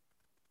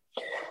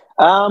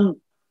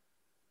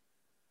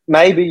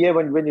 Maybe, yeah,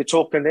 when you're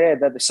talking there,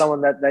 that there's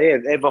someone that they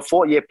ever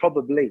fought, yeah,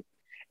 probably.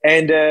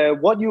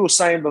 And what you were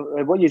saying,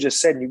 what you just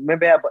said, you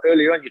remember how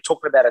earlier on you're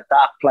talking about a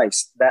dark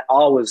place that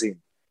I was in.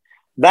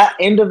 That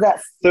end of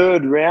that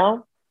third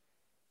round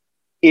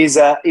is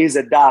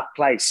a dark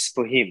place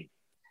for him.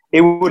 It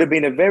would have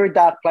been a very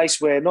dark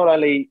place where not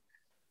only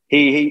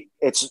he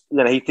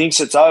thinks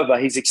it's over,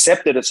 he's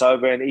accepted it's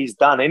over, and he's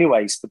done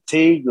anyway. He's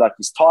fatigued, like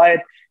he's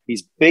tired,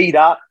 he's beat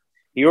up.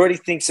 He already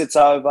thinks it's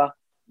over.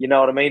 You know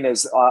what I mean?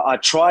 I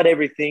tried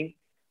everything.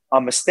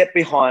 I'm a step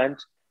behind.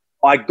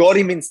 I got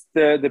him in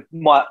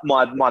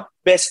my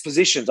best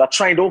positions. I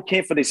trained all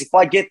camp for this. If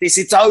I get this,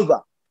 it's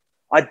over.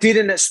 I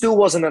didn't. It still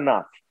wasn't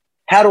enough.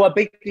 How do I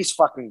beat this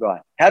fucking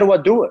guy? How do I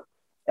do it?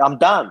 I'm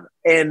done.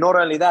 And not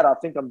only that, I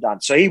think I'm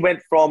done. So he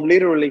went from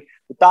literally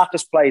the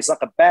darkest place, like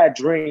a bad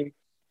dream,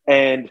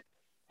 and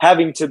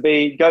having to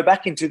go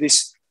back into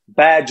this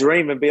bad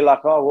dream and be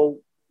like, oh,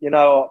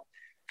 well,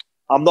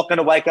 I'm not going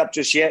to wake up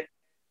just yet.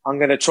 I'm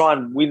going to try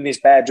and win this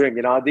bad dream.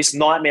 This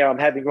nightmare I'm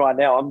having right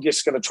now, I'm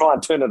just going to try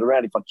and turn it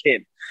around if I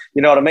can.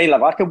 You know what I mean?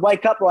 Like, I can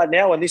wake up right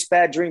now and this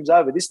bad dream's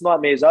over. This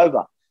nightmare is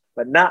over.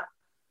 But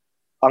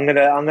I'm going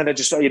to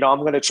just, I'm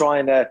going to try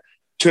and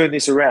turn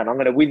this around. I'm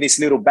going to win this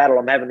little battle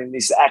I'm having in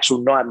this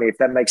actual nightmare, if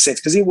that makes sense.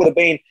 Because it would have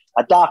been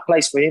a dark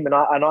place for him, and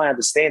I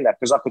understand that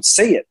because I could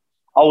see it.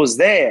 I was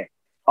there.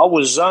 I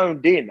was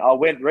zoned in. I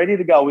went ready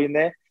to go in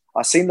there.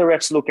 I seen the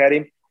refs look at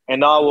him,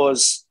 and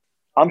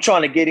I'm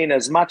trying to get in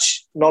as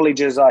much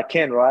knowledge as I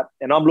can, right?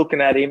 And I'm looking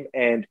at him,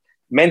 and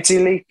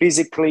mentally,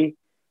 physically,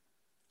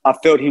 I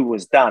felt he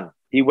was done.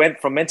 He went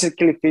from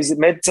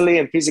mentally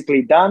and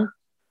physically done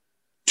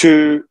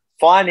to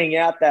finding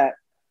out that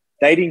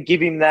they didn't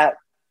give him that.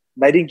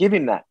 They didn't give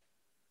him that.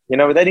 They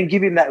didn't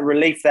give him that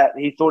relief that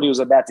he thought he was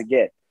about to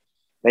get.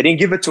 They didn't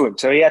give it to him.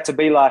 So he had to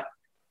be like,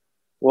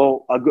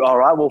 well, all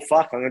right, well,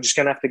 fuck, I'm just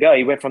going to have to go.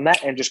 He went from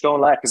that and just going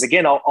like, because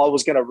again, I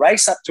was going to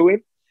race up to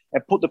him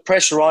and put the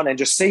pressure on and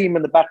just see him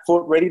in the back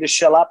foot ready to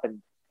shell up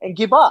and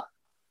give up.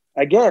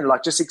 Again,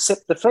 like just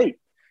accept defeat.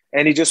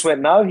 And he just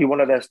went, no, he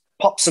wanted to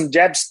pop some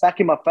jabs back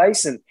in my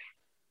face. And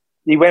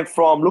he went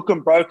from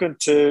looking broken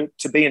to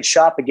being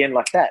sharp again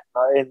like that.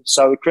 And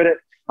so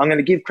I'm going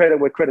to give credit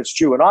where credit's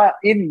due. And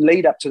in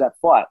lead up to that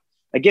fight,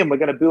 again, we're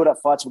going to build up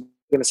fights. We're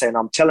going to say, and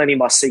I'm telling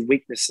him I see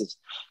weaknesses.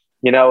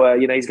 He's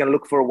going to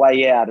look for a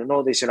way out and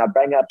all this. And I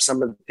bring up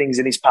some of the things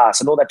in his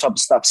past and all that type of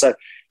stuff. So,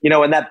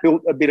 and that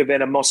built a bit of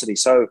animosity.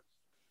 So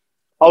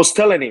I was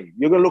telling him,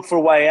 you're going to look for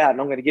a way out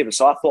and I'm going to give it.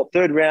 So I thought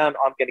third round,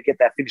 I'm going to get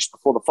that finished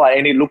before the fight.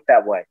 And it looked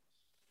that way.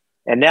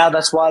 And now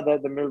that's why the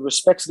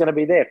respect's going to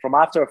be there. From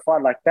after a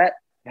fight like that,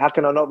 how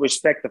can I not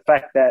respect the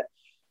fact that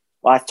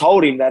I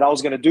told him that I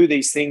was going to do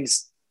these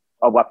things?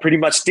 I pretty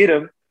much did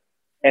them.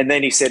 And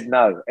then he said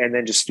no, and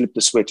then just flipped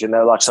the switch. And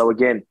they're like, so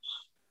again,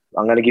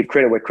 I'm going to give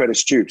credit where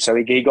credit's due. So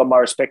he got my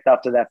respect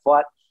after that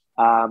fight.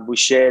 We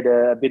shared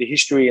a bit of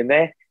history in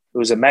there. It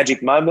was a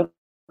magic moment,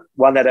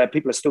 one that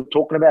people are still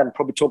talking about and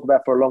probably talk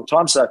about for a long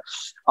time. So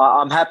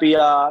I'm happy,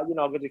 I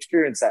got to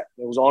experience that.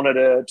 It was an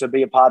honor to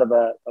be a part of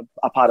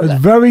a part of that.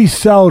 It's very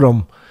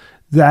seldom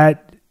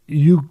that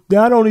you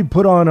not only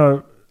put on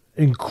an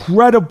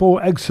incredible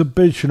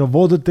exhibition of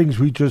all the things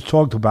we just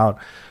talked about,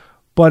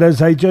 but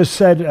as I just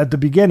said at the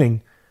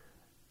beginning,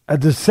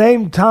 at the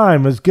same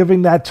time as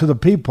giving that to the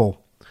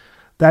people,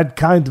 that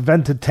kind of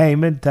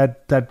entertainment,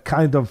 that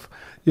kind of,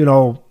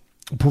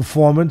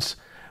 performance,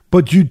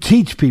 but you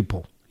teach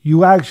people.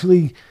 You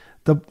actually,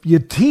 you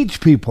teach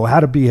people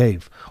how to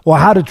behave or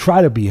how to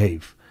try to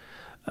behave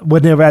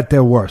when they're at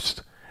their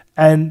worst.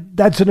 And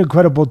that's an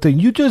incredible thing.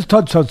 You just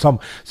touched on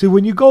something. See,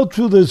 when you go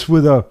through this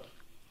with a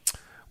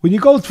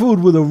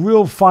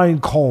real fine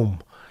comb,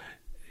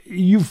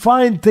 you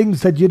find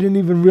things that you didn't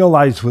even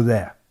realize were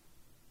there.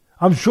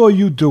 I'm sure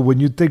you do. When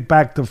you think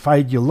back to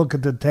fight, you look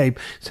at the tape,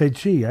 say,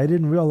 gee, I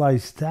didn't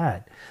realize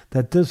that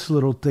this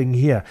little thing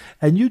here.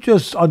 And you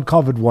just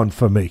uncovered one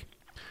for me.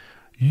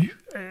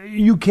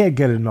 You can't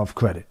get enough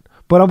credit.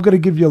 But I'm going to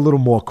give you a little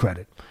more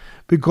credit.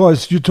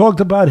 Because you talked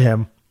about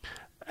him,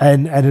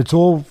 and it's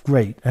all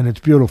great, and it's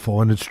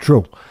beautiful, and it's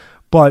true.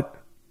 But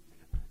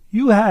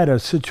you had a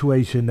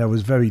situation that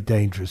was very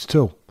dangerous,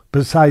 too,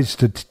 besides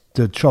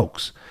the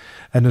chokes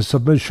and the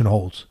submission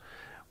holds,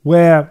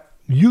 where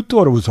you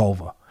thought it was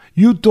over.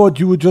 You thought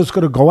you were just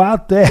going to go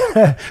out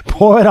there,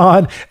 pour it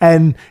on,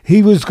 and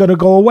he was going to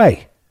go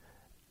away.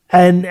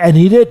 And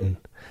he didn't.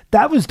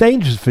 That was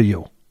dangerous for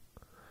you.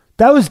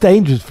 That was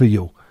dangerous for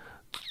you.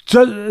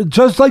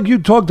 Just like you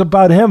talked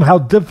about him, how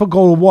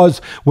difficult it was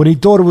when he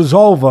thought it was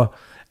over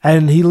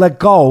and he let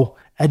go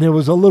and there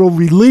was a little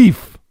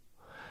relief.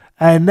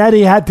 And then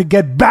he had to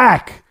get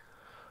back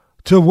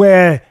to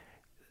where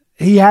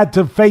he had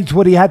to face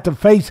what he had to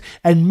face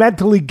and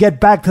mentally get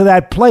back to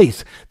that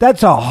place.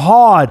 That's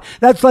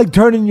like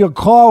turning your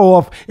car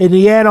off in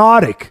the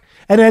Antarctic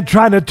and then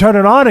trying to turn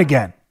it on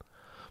again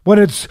when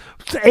it's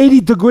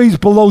 80 degrees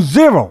below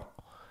zero.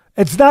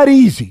 It's not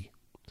easy.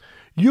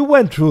 You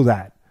went through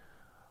that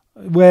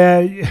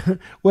where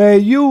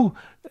you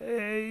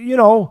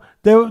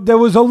there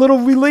was a little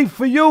relief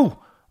for you,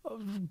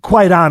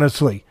 quite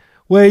honestly,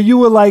 where you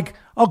were like,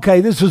 okay,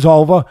 this is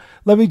over.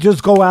 Let me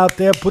just go out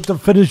there, put the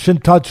finishing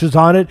touches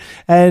on it,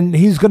 and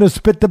he's going to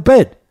spit the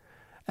bit,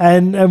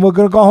 and we're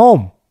going to go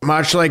home.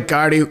 Much like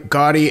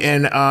Gotti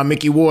and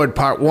Mickey Ward,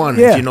 part one,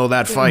 if you know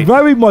that fight.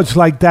 Very much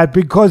like that,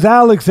 because,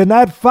 Alex, in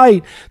that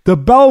fight,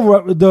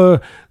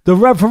 the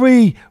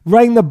referee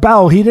rang the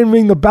bell. He didn't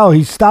ring the bell.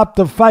 He stopped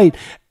the fight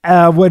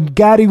when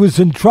Gotti was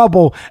in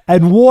trouble,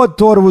 and Ward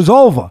thought it was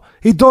over.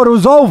 He thought it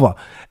was over.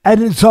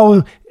 And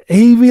so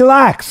he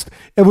relaxed.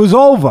 It was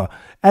over.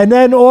 And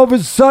then all of a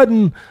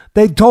sudden,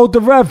 they told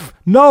the ref,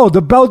 no,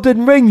 the bell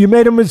didn't ring. You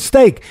made a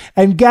mistake.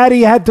 And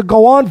Gotti had to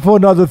go on for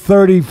another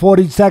 30,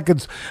 40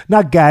 seconds.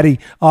 Not Gotti.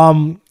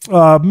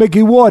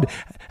 Mickey Ward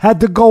had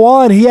to go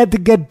on. He had to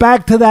get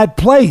back to that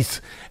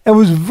place. It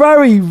was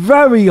very,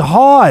 very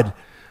hard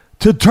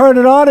to turn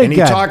it on again. And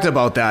he talked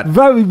about that.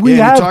 We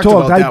have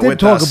talked. I did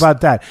talk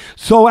about that.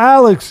 So,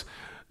 Alex,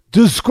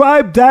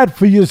 describe that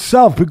for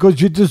yourself,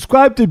 because you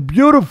described it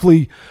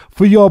beautifully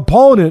for your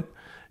opponent.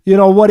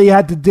 What he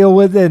had to deal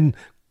with, and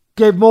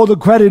gave him all the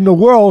credit in the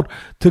world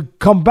to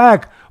come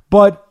back.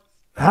 But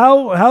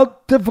how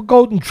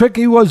difficult and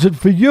tricky was it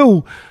for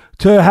you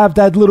to have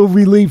that little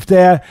relief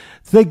there,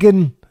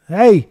 thinking,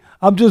 hey,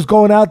 I'm just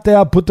going out there,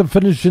 I'll put the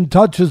finishing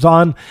touches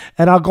on,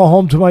 and I'll go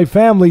home to my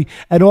family.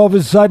 And all of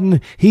a sudden,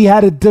 he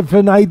had a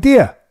different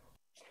idea.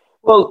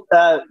 Well,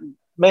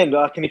 man,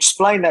 I can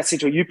explain that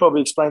situation. You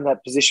probably explained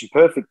that position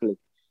perfectly.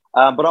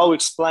 But I'll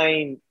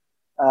explain,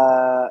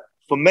 for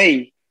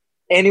me,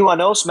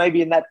 anyone else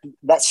maybe in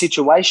that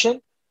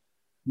situation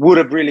would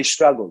have really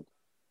struggled.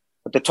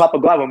 But the type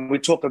of guy, when we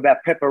talk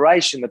about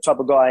preparation, the type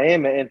of guy I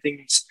am and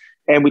things,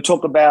 and we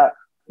talk about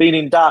being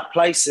in dark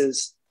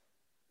places,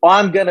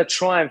 I'm going to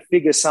try and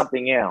figure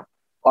something out.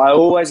 I'm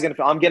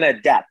going to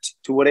adapt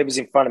to whatever's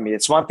in front of me.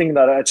 It's one thing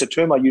it's a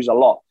term I use a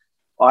lot.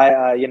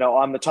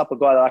 I'm the type of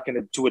guy that I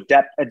can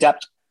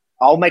adapt.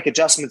 I'll make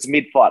adjustments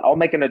mid-fight. I'll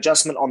make an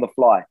adjustment on the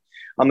fly.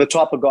 I'm the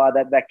type of guy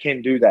that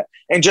can do that.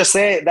 And just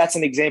there, that's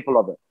an example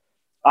of it.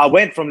 I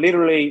went from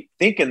literally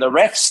thinking the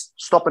ref's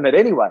stopping it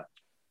anyway.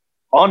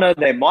 Oh, no,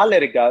 they might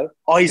let it go.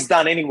 Oh, he's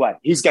done anyway.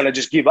 He's going to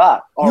just give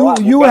up.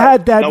 You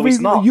had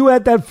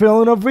that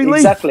feeling of relief.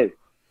 Exactly.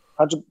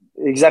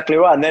 Exactly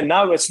right. And then,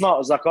 no, it's not. I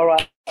was like, all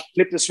right,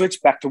 flip the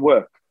switch, back to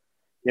work.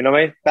 You know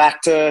what I mean?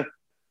 Back to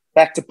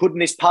putting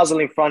this puzzle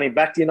in front of him.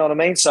 Back to, you know what I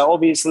mean? So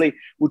obviously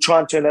we'll try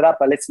and turn it up,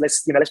 but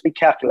let's be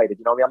calculated.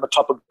 You know what I mean? I'm the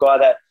type of guy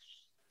that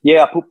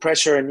yeah, I put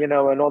pressure and,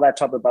 and all that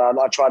type of, but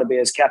I try to be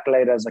as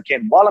calculated as I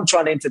can while I'm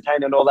trying to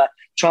entertain and all that,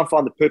 try and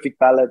find the perfect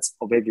balance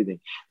of everything.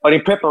 But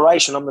in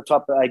preparation, I'm the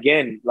type of,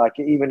 again, like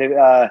even if,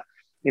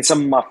 in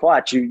some of my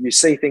fights, you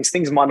see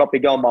things might not be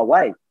going my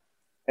way.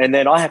 And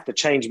then I have to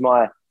change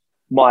my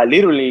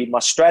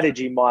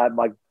strategy,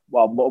 well,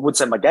 I would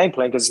say my game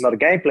plan, because it's not a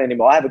game plan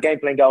anymore. I have a game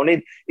plan going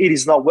in. It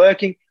is not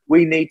working.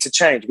 We need to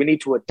change. We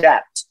need to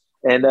adapt.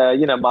 And,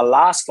 my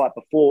last fight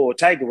before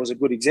Ortega was a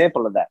good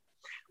example of that,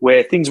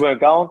 where things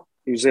weren't going.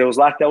 It was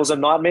like that was a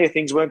nightmare.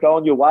 Things weren't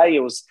going your way.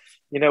 It was,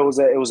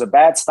 it was a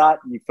bad start.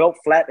 You felt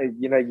flat.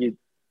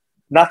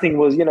 Nothing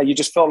was, you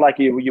just felt like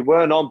you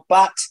weren't on.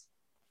 But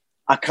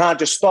I can't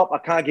just stop. I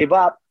can't give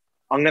up.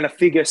 I'm going to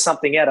figure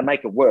something out to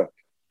make it work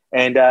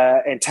and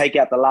take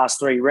out the last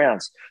 3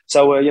 rounds.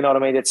 So, you know what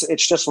I mean?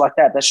 It's just like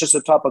that. That's just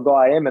the type of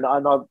guy I am. And I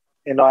know,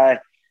 and I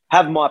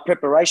have my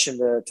preparation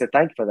to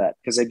thank for that.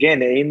 Because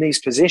again, in these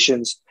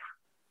positions,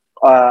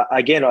 I'm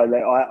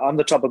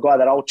the type of guy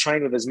that I'll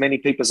train with as many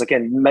people as I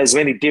can, as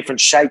many different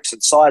shapes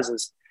and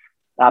sizes,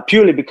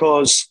 purely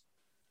because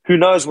who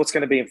knows what's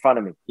going to be in front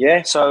of me.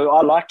 Yeah. So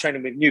I like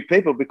training with new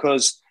people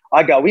because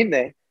I go in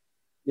there,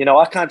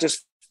 I can't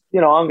just,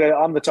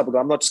 I'm the type of guy.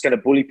 I'm not just going to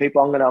bully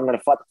people. I'm going to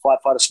fight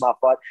a smart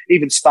fight.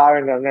 Even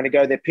sparring, I'm going to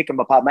go there, pick them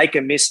apart, make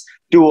them miss,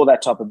 do all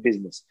that type of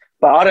business.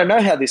 But I don't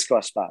know how this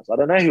guy spars. I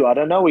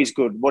don't know he's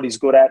good, what he's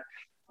good at.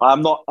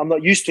 I'm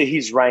not used to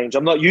his range.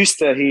 I'm not used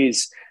to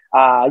his,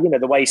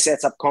 the way he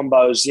sets up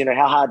combos.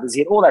 How hard does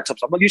he hit? All that type of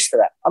stuff. I'm not used to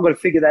that. I've got to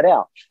figure that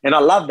out, and I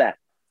love that.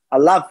 I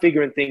love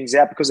figuring things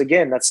out because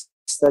again,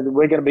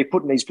 we're going to be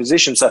put in these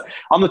positions. So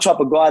I'm the type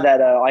of guy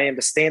that I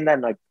understand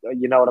that, and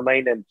you know what I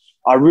mean. And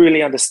I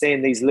really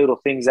understand these little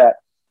things that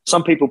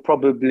some people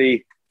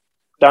probably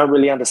don't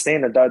really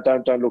understand and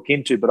don't look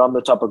into. But I'm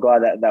the type of guy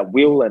that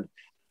will, and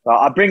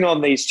I bring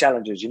on these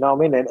challenges. You know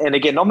what I mean? And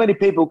again, not many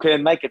people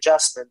can make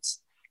adjustments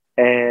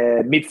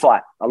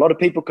mid-fight. A lot of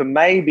people can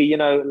maybe,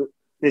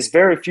 there's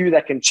very few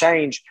that can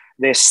change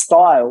their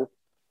style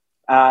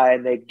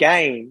and their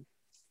game,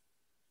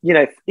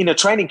 in a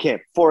training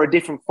camp for a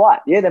different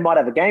fight. Yeah, they might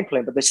have a game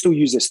plan, but they still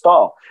use their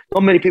style.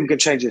 Not many people can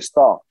change their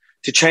style.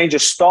 To change a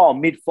style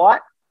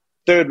mid-fight,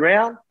 3rd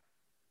round,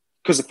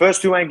 because the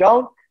first 2 ain't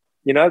going,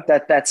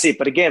 that's it.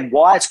 But again,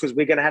 why? It's because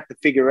we're going to have to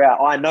figure out.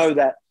 I know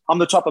that I'm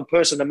the type of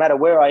person, no matter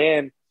where I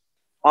am,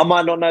 I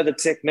might not know the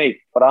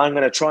technique, but I'm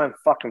going to try and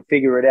fucking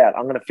figure it out.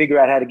 I'm going to figure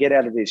out how to get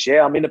out of this.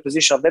 Yeah, I'm in a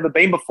position I've never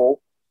been before.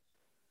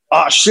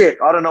 Oh, shit,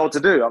 I don't know what to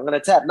do. I'm going to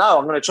tap. No,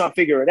 I'm going to try and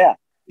figure it out.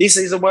 This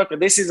isn't working.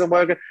 This isn't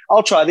working.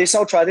 I'll try this.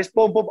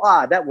 Boom, boom.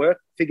 That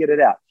worked. Figured it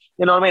out.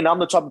 You know what I mean? I'm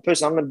the type of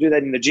person, I'm going to do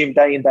that in the gym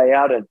day in, day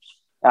out. And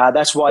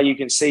that's why you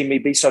can see me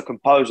be so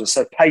composed and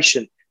so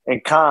patient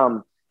and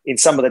calm in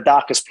some of the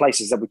darkest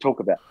places that we talk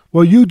about.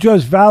 Well, you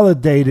just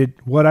validated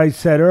what I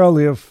said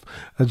earlier.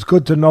 It's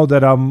good to know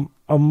that I'm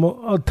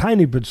a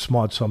tiny bit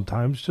smart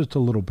sometimes, just a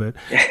little bit,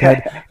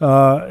 that,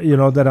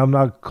 that I'm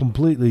not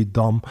completely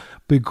dumb,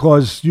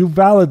 because you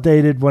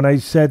validated when I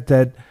said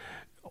that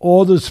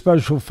all the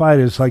special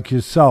fighters like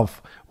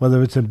yourself,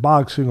 whether it's in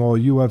boxing or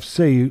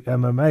UFC,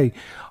 MMA,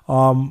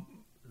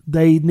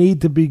 they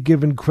need to be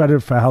given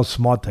credit for how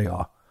smart they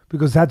are,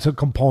 because that's a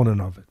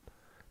component of it.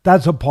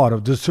 That's a part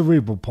of the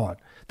cerebral part.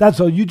 That's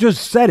all. You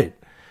just said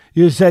it.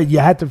 You said you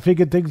had to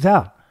figure things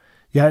out.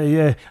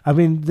 Yeah. I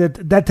mean,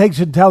 that takes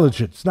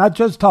intelligence, not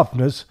just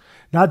toughness,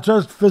 not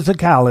just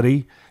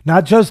physicality,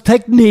 not just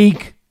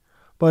technique,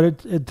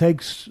 but it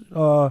takes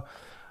a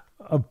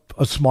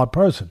smart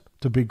person,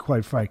 to be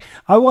quite frank.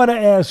 I want to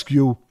ask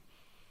you,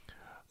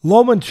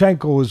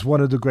 Lomachenko is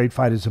one of the great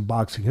fighters in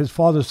boxing. His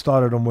father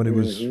started him when he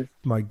was,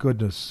 my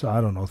goodness,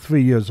 I don't know,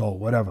 3 years old,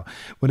 whatever.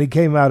 When he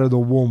came out of the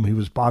womb, he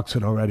was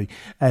boxing already,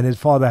 and his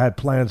father had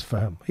plans for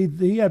him.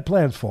 He had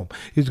plans for him.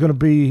 He's going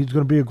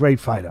to be a great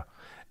fighter.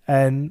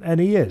 And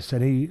he is.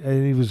 And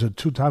he was a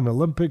 2-time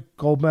Olympic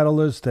gold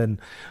medalist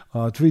and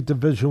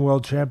 3-division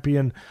world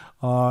champion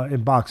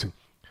in boxing.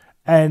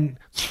 And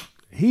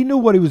he knew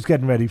what he was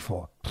getting ready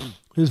for.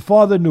 His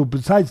father knew,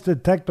 besides the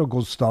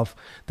technical stuff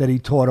that he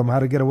taught him, how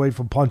to get away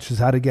from punches,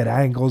 how to get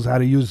angles, how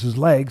to use his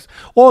legs,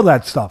 all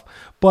that stuff.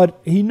 But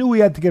he knew he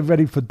had to get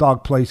ready for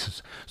dark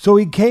places. So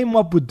he came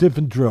up with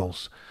different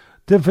drills,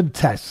 different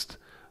tests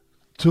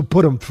to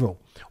put him through.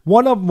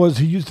 One of them was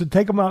he used to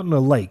take him out in a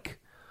lake,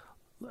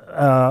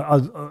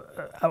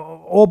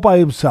 all by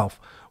himself,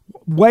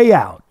 way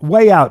out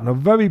in a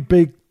very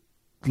big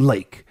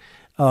lake,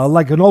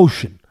 like an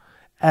ocean.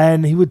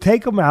 And he would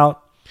take him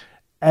out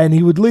and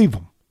he would leave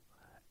him.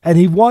 And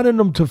he wanted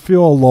him to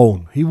feel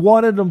alone. He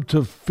wanted him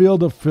to feel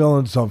the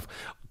feelings of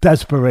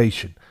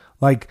desperation,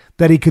 like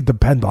that he could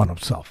depend on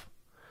himself,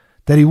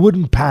 that he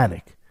wouldn't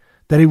panic,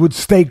 that he would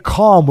stay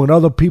calm when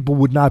other people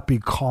would not be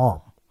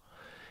calm.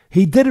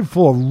 He did it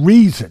for a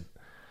reason.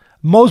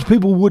 Most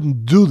people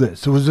wouldn't do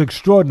this. It was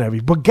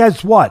extraordinary. But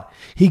guess what?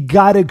 He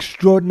got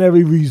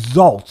extraordinary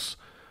results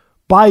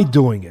by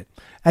doing it.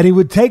 And he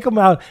would take him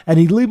out and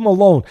he'd leave him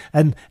alone.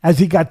 And as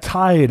he got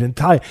tired,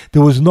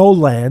 there was no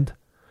land.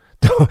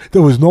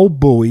 There was no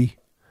buoy.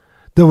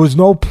 There was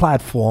no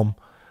platform.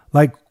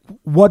 Like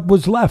what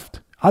was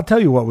left. I'll tell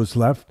you what was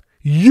left.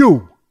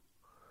 You.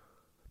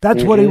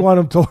 That's what he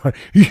wanted him to learn.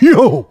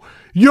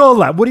 You're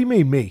left. What do you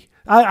mean, me?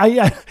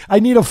 I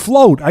need a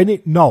float.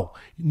 No.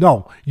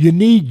 You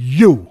need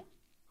you.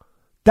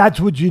 That's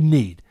what you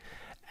need.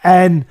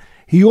 And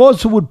he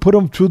also would put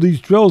him through these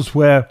drills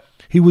where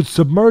he would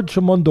submerge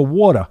him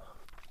underwater,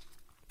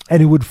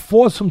 and he would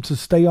force him to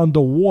stay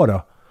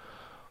underwater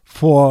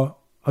for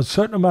a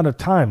certain amount of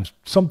time,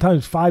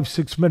 sometimes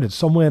 5-6 minutes,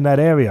 somewhere in that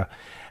area.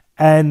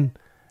 And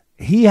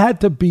he had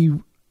to be,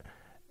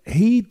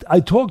 I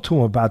talked to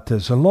him about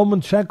this, and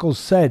Lomachenko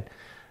said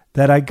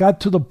that I got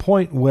to the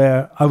point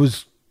where I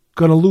was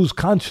going to lose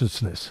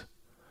consciousness,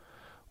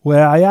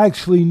 where I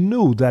actually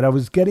knew that I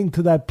was getting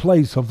to that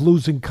place of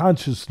losing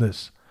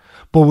consciousness,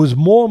 but it was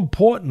more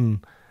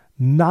important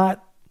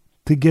not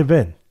to give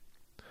in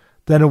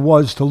than it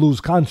was to lose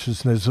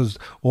consciousness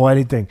or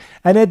anything.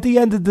 And at the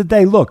end of the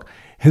day, look,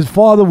 his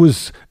father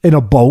was in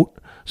a boat,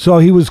 so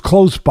he was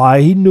close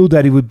by. He knew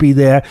that he would be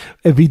there.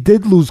 If he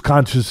did lose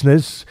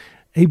consciousness,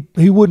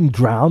 he wouldn't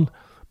drown.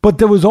 But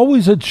there was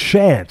always a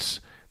chance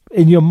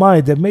in your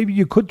mind that maybe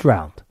you could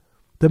drown.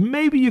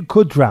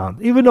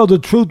 Even though the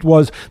truth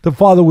was the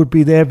father would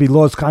be there. If he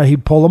lost consciousness,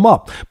 he'd pull him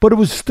up. But it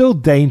was still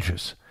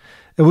dangerous.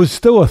 It was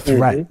still a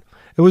threat. Mm-hmm.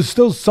 It was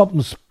still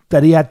something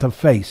that he had to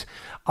face.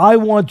 I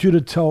want you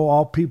to tell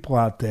all people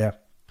out there,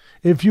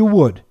 if you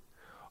would,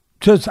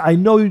 I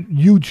know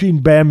Eugene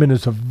Bareman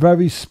is a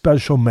very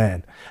special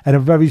man and a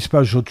very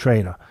special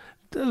trainer.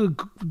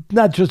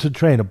 Not just a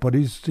trainer, but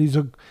he's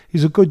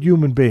a good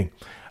human being.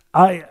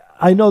 I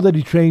know that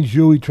he trains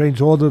you. He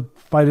trains all the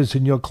fighters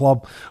in your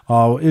club,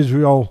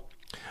 Israel.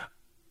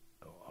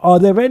 Are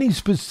there any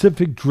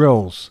specific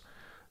drills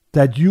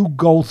that you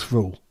go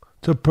through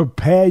to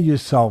prepare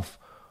yourself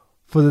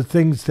for the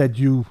things that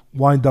you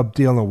wind up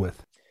dealing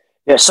with?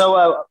 Yeah,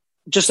 so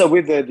just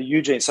with the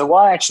Eugene, so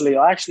I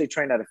actually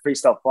train at a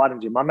freestyle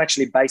fighting gym. I'm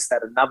actually based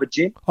at another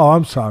gym. Oh,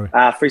 I'm sorry.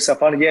 Freestyle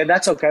fighting, yeah,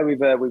 that's okay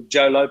with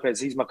Joe Lopez.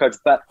 He's my coach,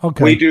 but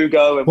we do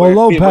go. And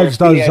Lopez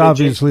does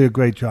obviously a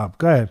great job.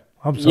 Go ahead.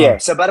 I'm sorry. Yeah,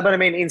 so but I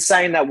mean, in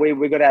saying that, we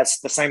got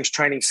the same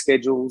training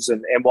schedules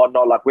and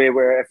whatnot. Like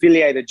we're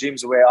affiliated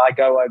gyms where I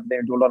go over there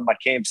and do a lot of my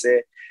camps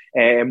there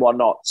and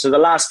whatnot. So the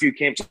last few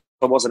camps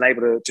I wasn't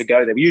able to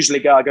go there.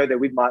 I go there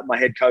with my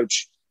head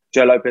coach,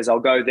 Joe Lopez. I'll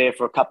go there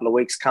for a couple of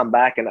weeks, come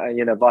back, and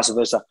vice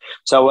versa.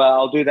 So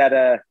I'll do that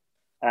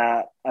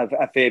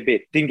a fair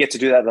bit. Didn't get to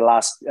do that the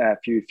last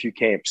few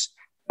camps,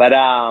 but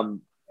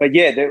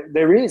yeah,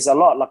 there is a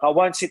lot. Like I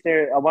won't sit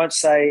there. I won't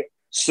say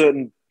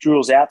certain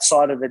drills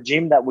outside of the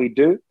gym that we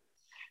do,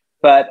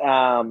 but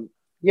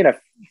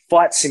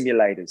fight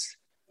simulators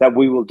that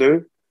we will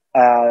do.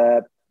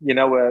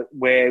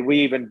 Where we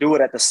even do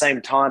it at the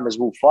same time as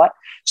we'll fight.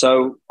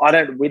 So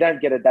we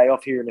don't get a day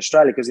off here in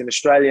Australia, because in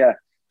Australia,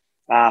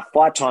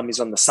 fight time is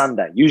on the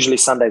Sunday. Usually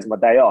Sunday is my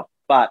day off,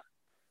 but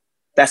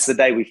that's the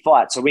day we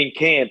fight. So in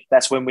camp,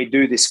 that's when we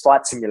do this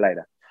fight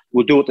simulator.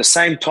 We'll do it the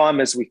same time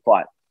as we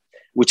fight,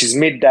 which is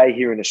midday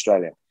here in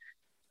Australia.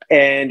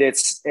 And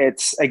it's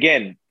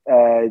again,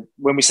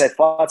 when we say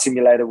fight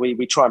simulator,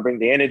 we try and bring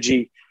the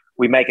energy.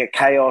 We make it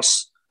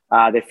chaos.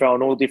 They're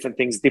throwing all different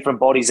things, different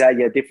bodies at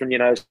you,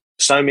 different,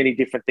 so many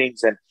different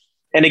things.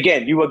 And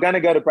again, you are going to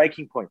go to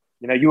breaking point.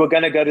 You are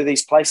going to go to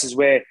these places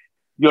where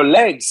your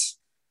legs,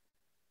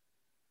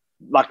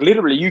 like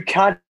literally, you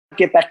can't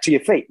get back to your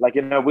feet. Like,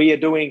 we are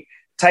doing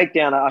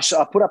takedown.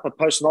 I put up a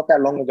post not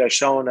that long ago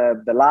showing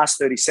the last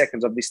 30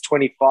 seconds of this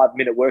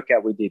 25-minute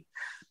workout we did.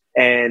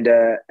 And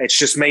it's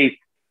just me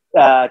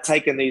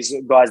taking these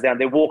guys down.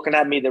 They're walking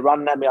at me. They're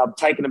running at me. I'm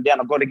taking them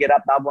down. I've got to get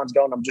up. The other one's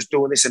going. I'm just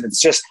doing this. And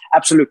it's just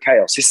absolute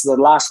chaos. This is the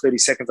last 30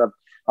 seconds.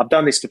 I've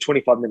done this for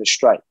 25 minutes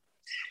straight.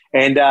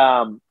 And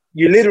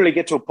you literally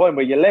get to a point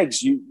where your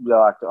legs,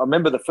 I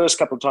remember the first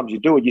couple of times you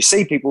do it, you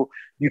see people,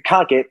 you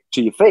can't get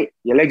to your feet.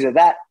 Your legs are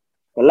the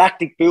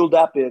lactic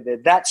buildup, they're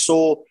that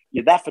sore,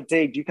 you're that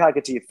fatigued, you can't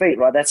get to your feet,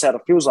 right? That's how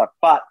it feels like.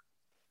 But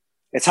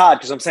it's hard,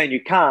 because I'm saying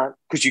you can't,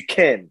 because you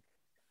can.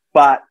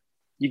 But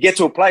you get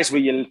to a place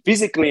where you're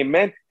physically and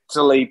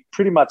mentally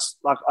pretty much,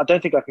 like, I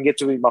don't think I can get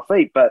to my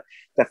feet, but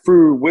that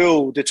through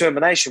will,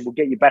 determination will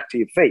get you back to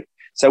your feet.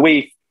 So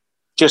we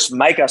just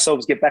make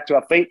ourselves get back to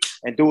our feet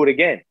and do it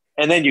again.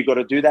 And then you've got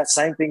to do that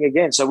same thing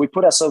again. So we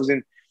put ourselves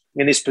in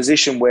this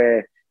position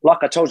where, like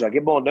I told you, I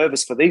get more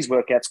nervous for these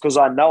workouts because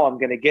I know I'm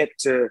going to get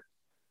to,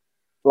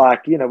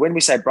 like, when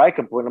we say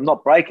breaking point, I'm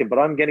not breaking, but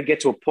I'm going to get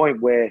to a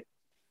point where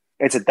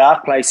it's a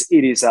dark place.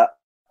 It is a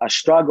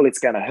struggle. It's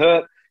going to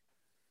hurt.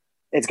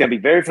 It's going to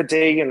be very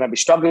fatiguing. I'm going to be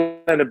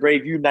struggling to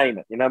breathe, you name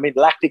it. You know what I mean?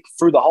 Lactic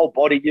through the whole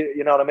body,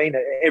 you know what I mean?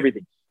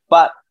 Everything.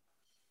 But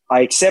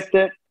I accept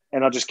it,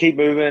 and I just keep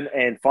moving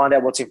and find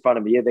out what's in front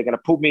of me. Yeah, they're going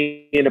to put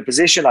me in a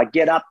position. I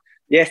get up.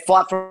 Yeah,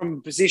 fight from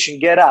a position,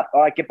 get up.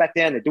 All right, get back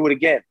down there, do it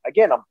again.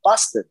 Again, I'm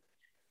busted.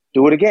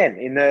 Do it again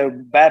in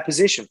the bad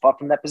position, fight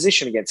from that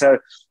position again. So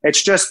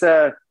it's just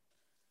a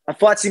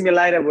fight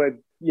simulator where,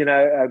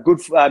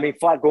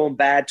 fight gone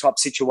bad type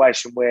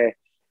situation where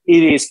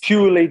it is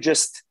purely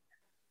just,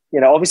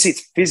 obviously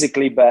it's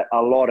physically, but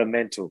a lot of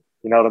mental.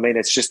 You know what I mean?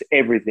 It's just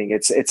everything.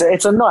 It's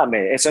a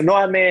nightmare. It's a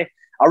nightmare,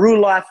 a real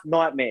life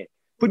nightmare.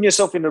 Putting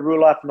yourself in a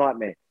real life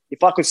nightmare.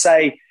 If I could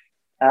say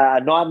a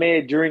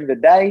nightmare during the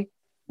day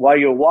while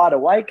you're wide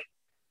awake,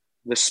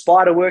 the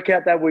spider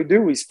workout that we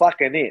do is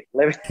fucking it.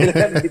 Let me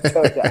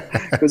tell you,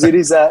 because it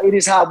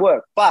is hard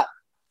work. But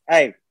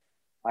hey,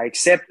 I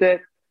accept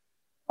it.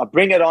 I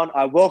bring it on.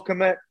 I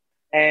welcome it,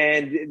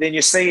 and then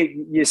you're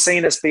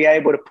seeing us be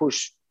able to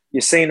push.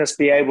 You're seeing us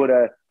be able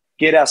to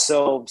get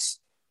ourselves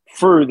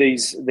through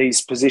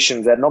these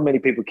positions that not many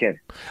people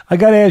can. I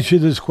got to ask you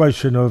this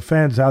question, or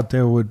fans out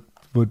there would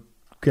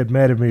get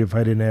mad at me if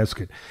I didn't ask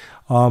it.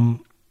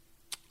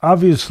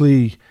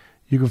 Obviously,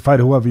 you can fight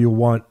whoever you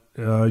want.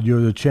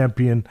 You're the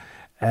champion,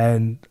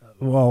 and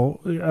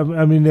well,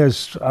 I mean,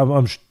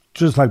 I'm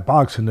just like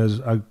boxing. There's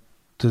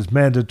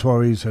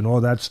mandatories and all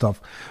that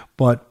stuff,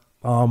 but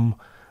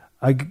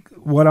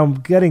what I'm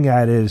getting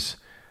at is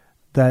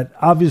that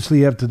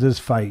obviously after this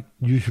fight,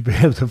 you should be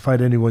able to fight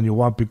anyone you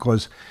want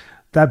because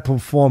that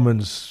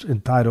performance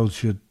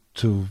entitles you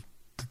to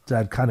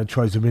that kind of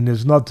choice. I mean,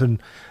 there's nothing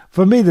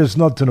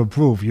to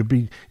prove.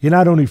 You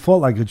not only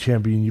fought like a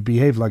champion, you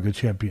behave like a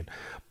champion.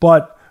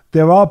 But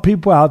there are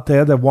people out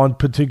there that want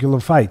particular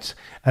fights.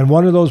 And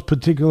one of those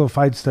particular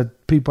fights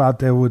that people out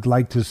there would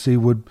like to see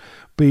would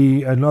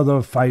be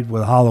another fight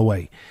with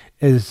Holloway.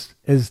 Is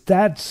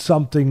that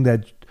something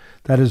that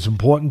is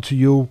important to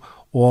you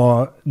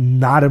or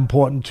not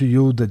important to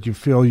you, that you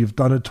feel you've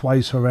done it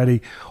twice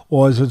already?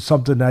 Or is it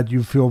something that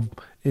you feel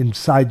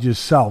inside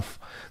yourself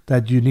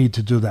that you need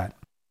to do that?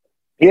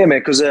 Yeah, man,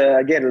 because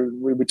again,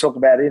 we talk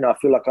about it, I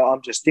feel like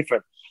I'm just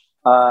different.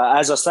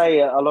 As I say,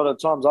 a lot of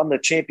times I'm the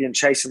champion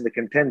chasing the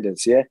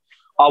contenders, yeah?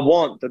 I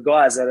want the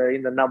guys that are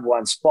in the number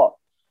one spot.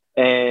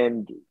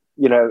 And,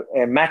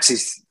 and Max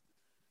is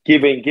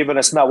giving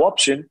us no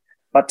option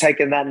but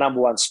taking that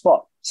number one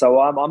spot. So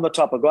I'm the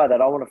type of guy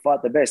that I want to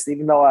fight the best,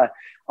 even though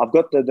I've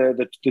got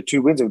the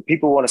 2 wins. And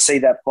people want to see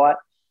that fight.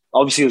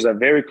 Obviously, it was a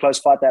very close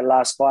fight, that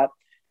last fight.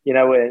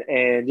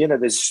 And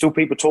there's still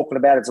people talking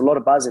about it. It's a lot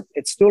of buzz.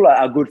 It's still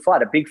a good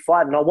fight, a big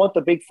fight. And I want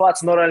the big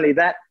fights. Not only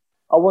that,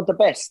 I want the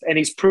best. And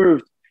he's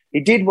proved he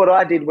did what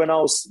I did when I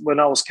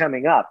was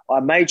coming up.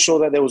 I made sure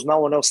that there was no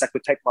one else that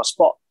could take my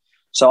spot.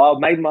 So I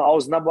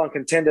was number one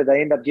contender.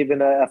 They ended up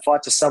giving a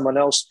fight to someone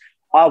else.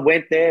 I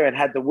went there and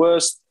had the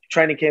worst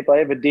training camp I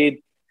ever did,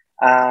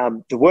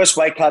 the worst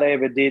weight cut I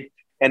ever did,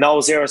 and I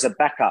was there as a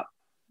backup.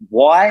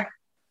 Why?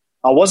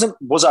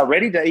 Was I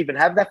ready to even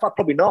have that fight?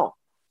 Probably not.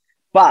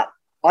 But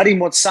I didn't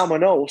want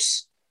someone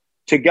else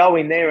to go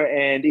in there,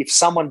 and if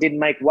someone didn't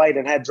make weight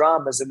and had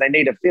dramas and they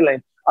need a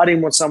fill-in, I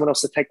didn't want someone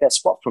else to take that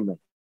spot from me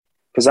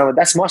because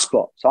that's my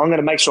spot. So I'm going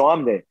to make sure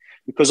I'm there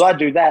because I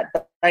do that.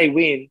 They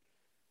win,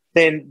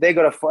 then they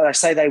got to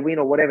say they win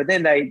or whatever.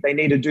 Then they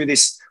need to do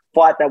this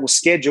fight that was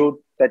scheduled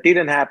that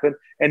didn't happen,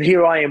 and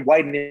here I am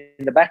waiting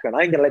in the background.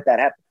 I ain't going to let that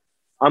happen.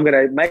 I'm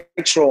going to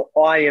make sure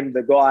I am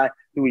the guy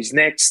who is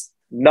next.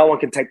 No one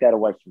can take that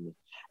away from me.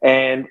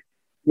 And,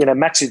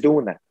 Max is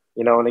doing that.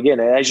 And again,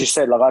 as you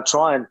said, like I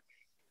try and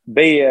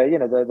be,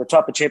 the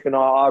type of champion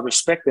I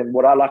respect and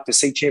what I like to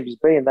see champions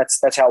be, and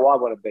that's how I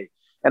want to be.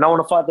 And I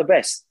want to fight the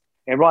best.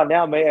 And right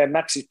now,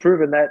 Max has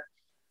proven that,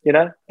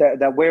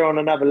 that we're on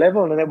another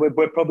level, and then we're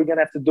probably going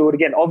to have to do it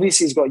again.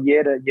 Obviously, he's got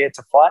year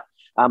to fight.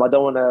 I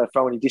don't want to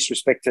throw any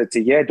disrespect to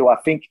Yair. Do I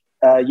think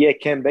Yair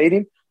can beat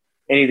him?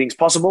 Anything's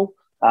possible.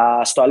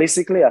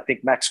 Stylistically, I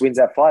think Max wins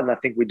that fight, and I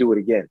think we do it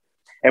again.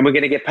 And we're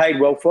going to get paid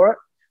well for it,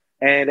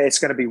 and it's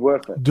going to be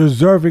worth it.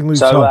 Deservingly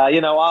so. So,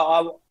 and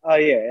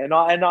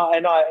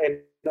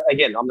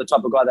again, I'm the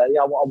type of guy that,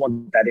 I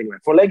want that anyway.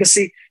 For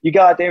legacy, you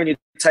go out there and you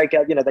take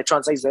out, they try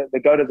and say they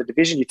go to the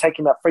division, you take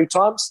him out 3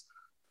 times,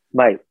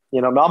 mate.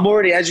 I'm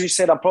already, as you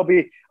said, I'm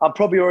probably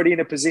already in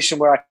a position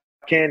where I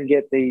can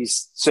get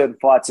these certain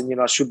fights,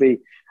 and I should be.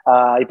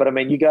 But I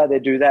mean, you go out there,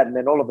 do that, and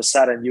then all of a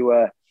sudden you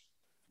are.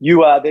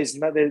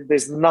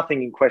 There's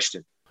nothing in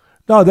question.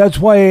 No, that's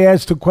why I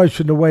asked the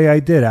question the way I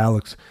did,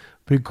 Alex,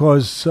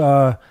 because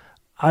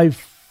I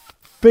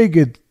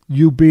figured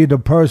you being the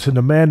person,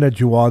 the man that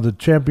you are, the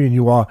champion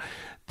you are,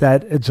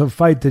 that it's a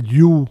fight that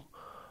you,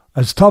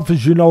 as tough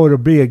as it'll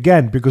be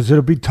again, because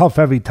it'll be tough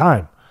every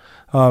time,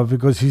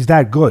 because he's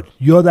that good.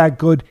 You're that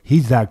good.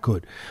 He's that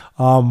good.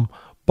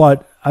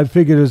 But I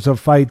figured it's a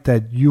fight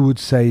that you would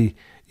say,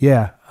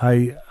 yeah,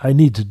 I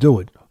need to do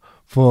it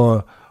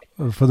for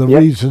the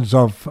reasons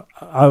of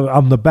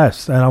I'm the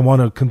best, and I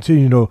want to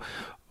continue to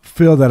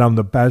feel that I'm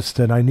the best,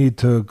 and I need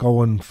to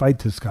go and fight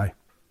this guy.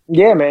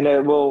 Yeah,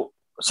 man. Well,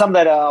 something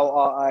that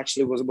I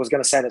actually was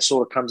going to say that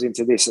sort of comes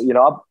into this.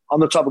 I'm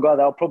the type of guy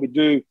that I'll probably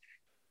do.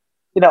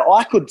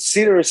 I could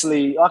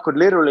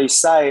literally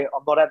say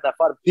I'm not having that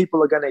fight.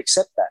 People are going to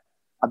accept that.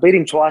 I beat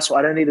him twice, so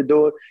I don't need to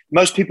do it.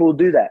 Most people will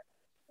do that.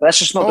 That's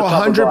just not the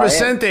type of guy I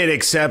am. 100% they'd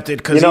accept it,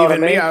 because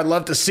even me, I'd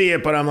love to see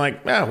it, but I'm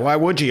like, why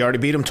would you? You already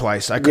beat him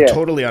twice. I could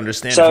totally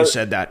understand if you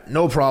said that.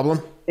 No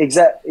problem.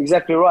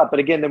 Exactly right. But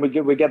again, then we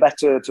go back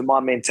to my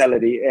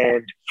mentality.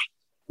 And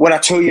when I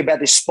tell you about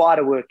this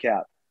spider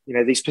workout,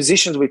 these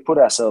positions we put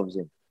ourselves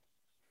in,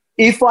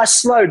 if I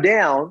slow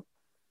down,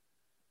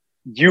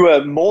 you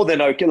are more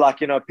than okay. Like,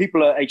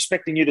 people are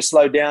expecting you to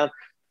slow down.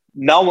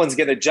 No one's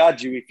going to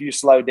judge you if you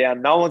slow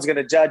down. No one's going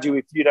to judge you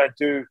if you don't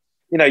do,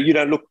 you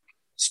don't look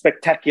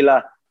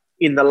spectacular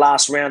in the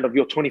last round of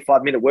your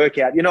 25-minute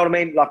workout. You know what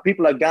I mean? Like,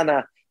 people are going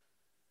to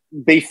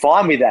be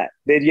fine with that.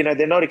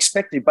 They're not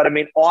expecting. But I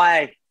mean,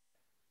 I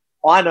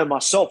know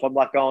myself. I'm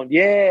like going,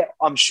 yeah,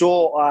 I'm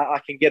sure I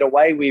can get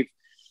away with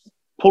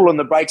pulling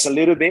the brakes a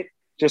little bit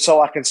just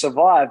so I can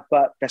survive.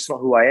 But that's not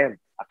who I am.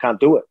 I can't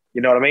do it.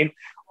 You know what I mean?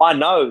 I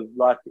know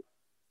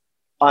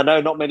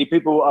not many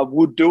people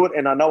would do it,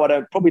 and I know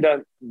I probably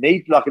don't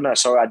need,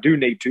 I do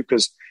need to,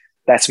 because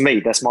that's me.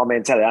 That's my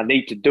mentality. I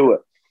need to do it.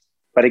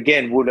 But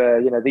again,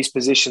 these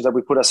positions that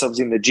we put ourselves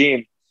in the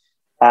gym,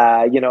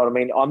 you know what I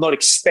mean? I'm not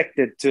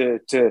expected to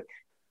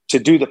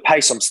do the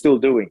pace I'm still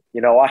doing.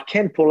 I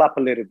can pull up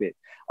a little bit.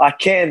 I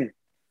can,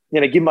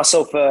 give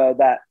myself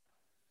that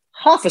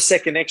half a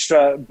second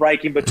extra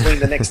break in between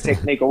the next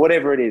technique or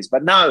whatever it is.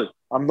 But no,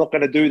 I'm not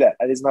going to do that.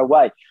 There's no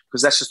way,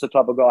 because that's just the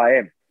type of guy I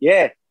am.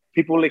 Yeah,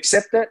 people will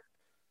accept it,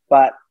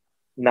 but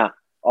no,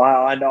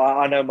 I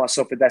know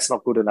myself that that's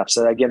not good enough.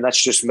 So again,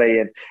 that's just me,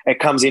 and it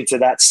comes into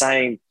that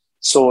same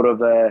sort of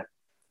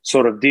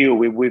deal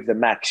with the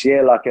Max.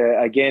 Yeah,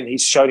 again,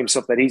 he's showed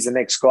himself that he's the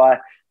next guy.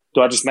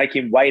 Do I just make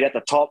him wait at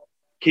the top?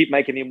 Keep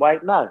making him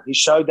wait? No, he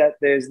showed that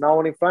there's no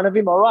one in front of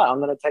him. All right, I'm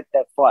going to take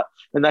that fight,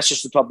 and that's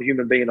just the type of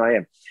human being I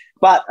am.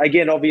 But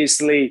again,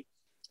 obviously,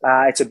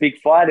 it's a big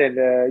fight, and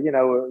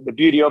the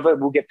beauty of it,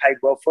 we'll get paid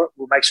well for it.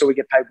 We'll make sure we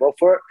get paid well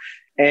for it.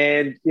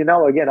 And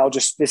again,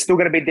 there's still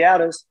going to be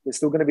doubters.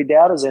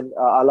 And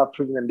I love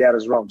proving them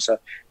doubters wrong. So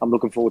I'm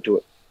looking forward to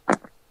it.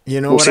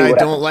 What I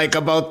don't like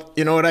about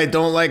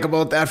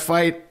that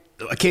fight?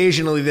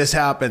 Occasionally this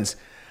happens.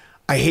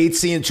 I hate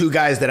seeing two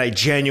guys that I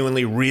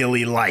genuinely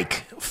really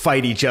like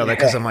fight each other,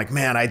 because I'm like,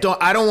 man, I don't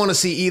want to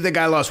see either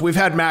guy lost. We've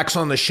had Max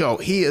on the show.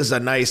 He is a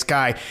nice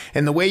guy.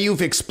 And the way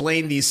you've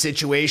explained these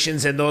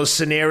situations and those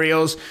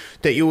scenarios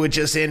that you were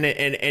just in,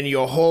 and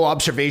your whole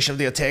observation of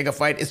the Ortega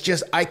fight, it's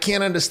just, I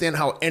can't understand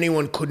how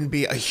anyone couldn't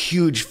be a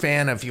huge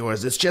fan of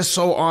yours. It's just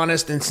so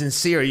honest and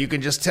sincere. You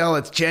can just tell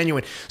it's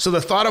genuine. So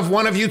the thought of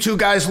one of you two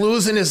guys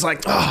losing is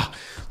like,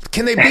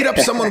 can they beat up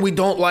someone we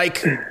don't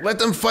like? Let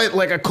them fight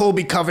like a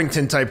Colby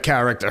Covington type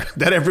character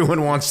that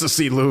everyone wants to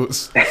see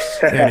lose.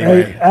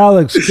 Anyway. Hey,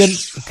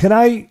 Alex, can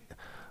I,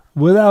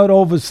 without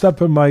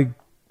overstepping my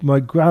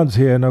grounds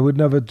here, and I would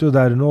never do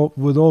that, and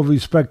with all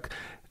respect,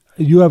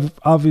 you have,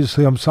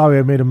 obviously, I'm sorry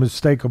I made a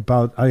mistake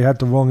I had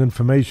the wrong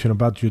information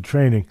about your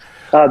training.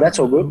 That's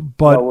all good.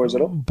 No worries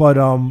at all. But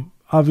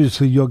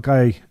obviously your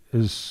guy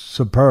is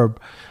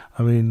superb.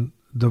 I mean,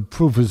 the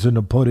proof is in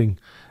the pudding,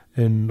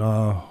 in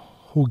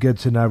who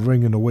gets in that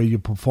ring and the way you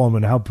perform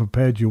and how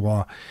prepared you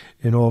are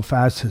in all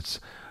facets.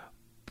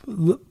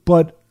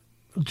 But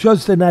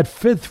just in that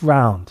fifth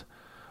round,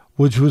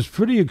 which was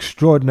pretty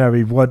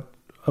extraordinary, what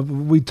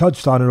we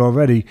touched on it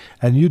already,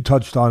 and you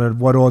touched on it,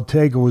 what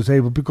Ortega was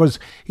able, because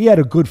he had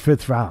a good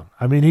fifth round.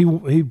 I mean,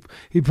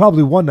 he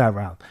probably won that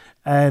round.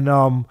 And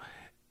I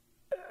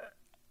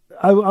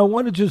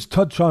want to just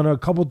touch on a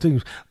couple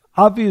things.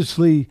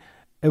 Obviously,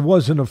 it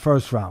wasn't a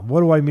first round. What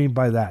do I mean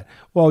by that?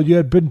 Well, you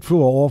had been through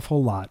an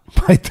awful lot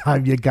by the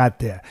time you got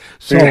there.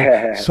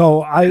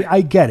 So I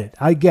get it.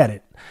 I get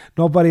it.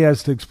 Nobody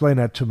has to explain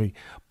that to me.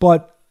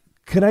 But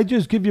can I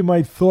just give you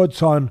my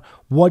thoughts on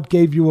what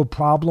gave you a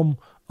problem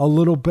a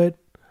little bit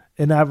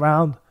in that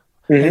round?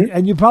 Mm-hmm.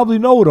 And you probably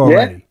know it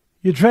already. Yeah.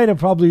 Your trainer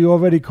probably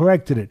already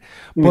corrected it.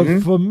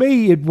 But for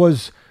me, it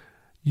was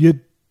you're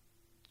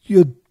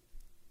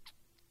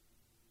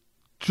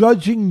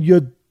judging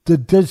the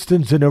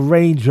distance and the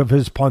range of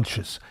his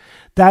punches.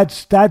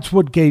 That's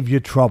what gave you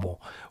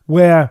trouble.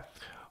 Where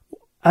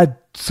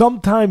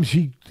sometimes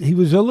he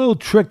was a little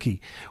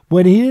tricky.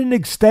 When he didn't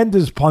extend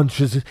his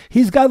punches,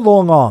 he's got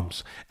long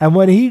arms. And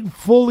when he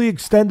fully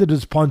extended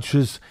his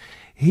punches,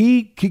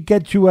 he could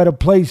get you at a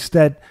place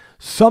that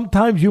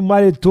sometimes you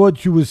might have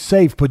thought you was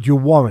safe, but you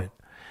weren't.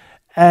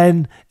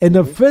 And in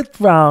the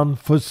fifth round,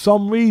 for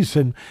some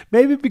reason,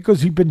 maybe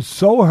because he'd been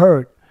so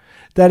hurt,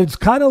 that it's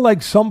kind of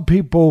like some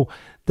people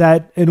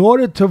that in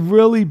order to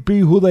really be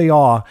who they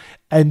are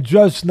and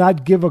just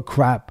not give a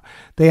crap,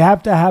 they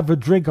have to have a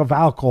drink of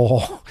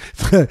alcohol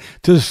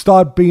to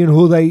start being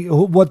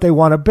what they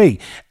want to be.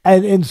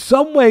 And in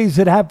some ways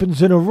it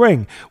happens in a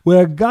ring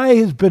where a guy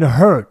has been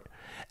hurt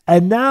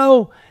and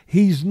now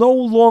he's no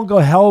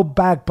longer held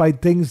back by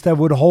things that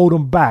would hold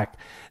him back.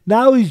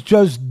 Now he's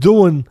just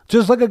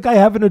like a guy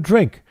having a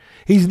drink.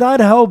 He's not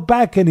held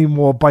back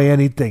anymore by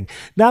anything.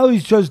 Now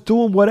he's just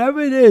doing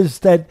whatever it is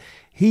that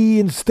he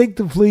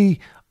instinctively,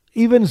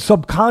 even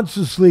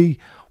subconsciously,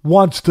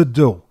 wants to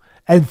do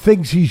and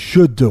thinks he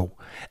should do.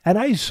 And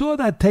I saw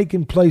that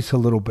taking place a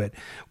little bit,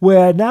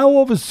 where now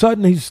all of a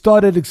sudden he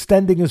started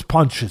extending his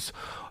punches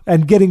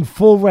and getting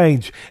full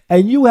range.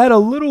 And you had a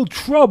little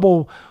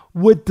trouble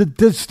with the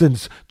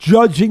distance,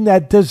 judging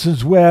that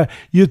distance where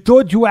you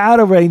thought you were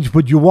out of range,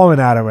 but you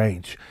weren't out of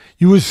range.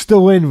 You were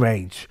still in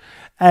range.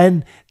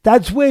 And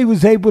that's where he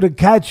was able to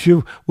catch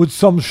you with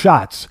some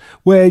shots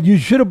where you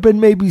should have been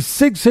maybe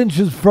 6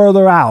 inches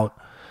further out,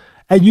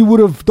 and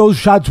those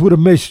shots would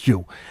have missed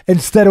you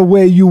instead of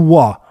where you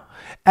were.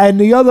 And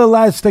the other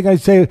last thing I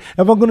say, if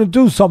I'm going to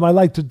do something, I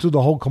like to do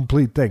the whole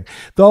complete thing.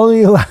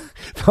 The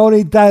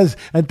only does,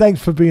 and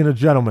thanks for being a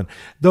gentleman.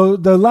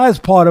 The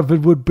last part of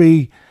it would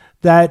be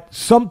that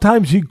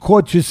sometimes he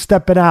caught you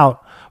stepping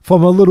out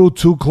from a little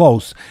too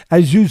close.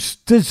 As you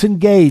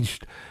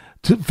disengaged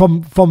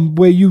from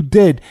where you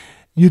did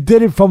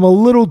it from a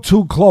little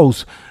too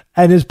close,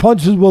 and his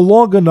punches were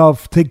long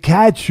enough to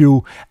catch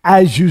you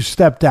as you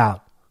stepped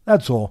out.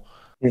 That's all.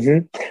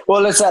 Mm-hmm.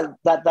 Well, it's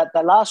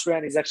that last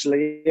round is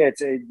actually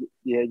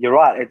you're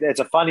right. It's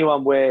a funny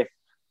one where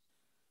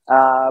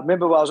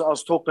remember I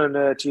was talking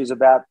to you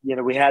about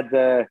we had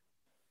the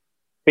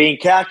being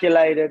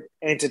calculated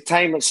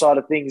entertainment side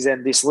of things,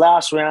 and this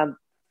last round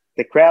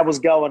the crowd was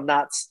going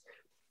nuts.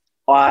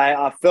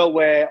 I felt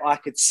where I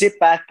could sit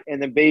back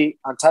and then be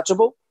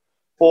untouchable,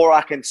 or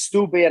I can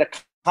still be at a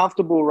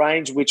comfortable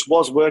range, which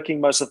was working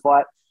most of the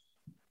fight.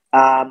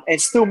 And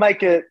still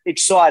make it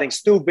exciting,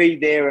 still be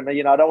there. And, I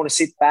don't want to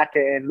sit back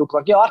and look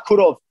like, I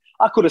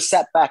could have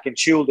sat back and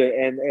chilled it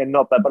and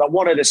not that. But I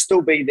wanted to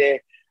still be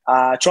there,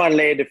 try and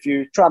land a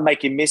few, try and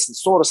make him miss and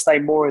sort of stay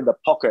more in the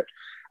pocket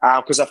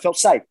because I felt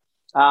safe.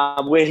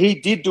 Where he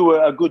did do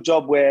a good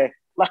job where,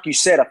 like you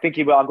said, I think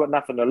I've got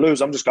nothing to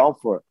lose. I'm just going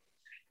for it.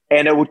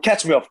 And it would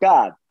catch me off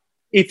guard.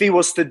 If he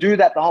was to do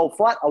that the whole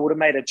fight, I would have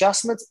made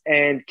adjustments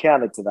and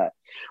countered to that.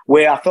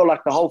 Where I felt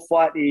like the whole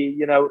fight,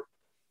 he would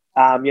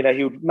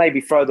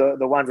maybe throw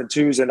the ones and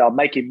twos and I'll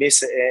make him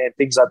miss and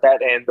things like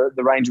that. And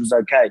the range was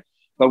okay.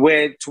 But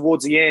where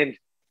towards the end,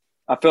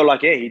 I felt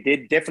like, he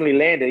did definitely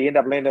land it. He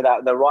ended up landing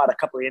the right a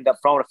couple. He ended up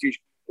throwing a few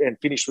and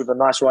finished with a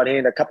nice right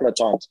hand a couple of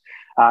times,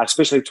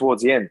 especially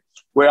towards the end.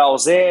 Where I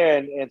was there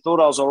and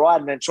thought I was all right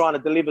and then trying to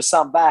deliver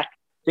some back,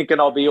 thinking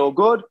I'll be all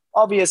good.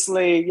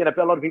 Obviously, a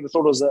lot of people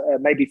thought it was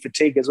maybe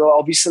fatigue as well.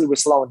 Obviously, we're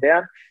slowing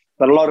down.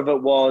 But a lot of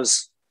it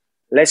was,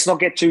 let's not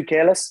get too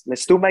careless.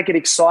 Let's still make it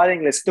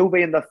exciting. Let's still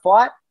be in the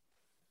fight,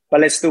 but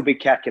let's still be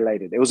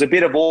calculated. It was a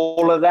bit of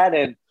all of that,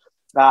 and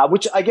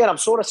which, again, I'm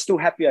sort of still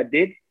happy I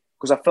did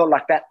because I felt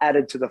like that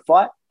added to the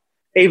fight.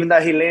 Even though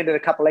he landed a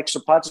couple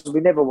extra punches, we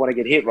never want to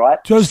get hit, right?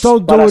 Just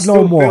don't do it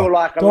no more. I feel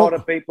like a lot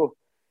of people...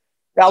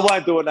 I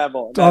won't do it no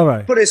more. No, all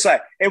right. Put it this way: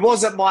 it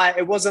wasn't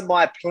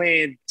my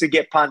plan to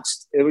get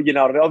punched.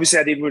 Obviously,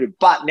 I didn't root it,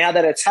 but now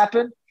that it's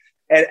happened,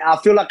 and I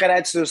feel like it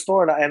adds to the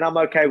story, and I'm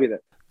okay with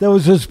it. There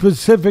was a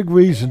specific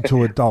reason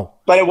to it, though.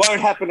 But it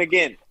won't happen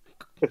again.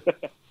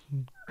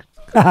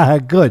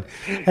 Good.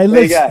 Hey,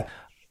 listen,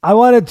 I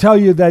want to tell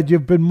you that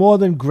you've been more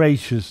than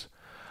gracious.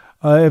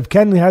 If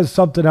Ken has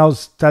something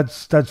else,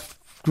 that's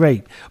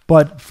great.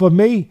 But for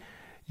me,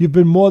 you've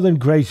been more than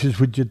gracious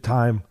with your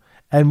time,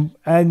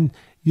 and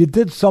you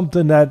did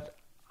something that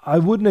I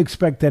wouldn't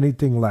expect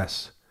anything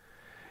less.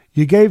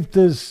 You gave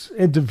this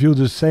interview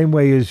the same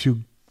way as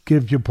you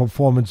give your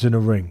performance in the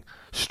ring,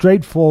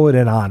 straightforward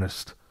and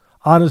honest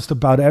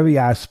about every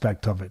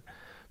aspect of it,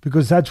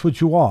 because that's what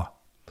you are.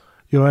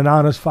 You're an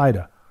honest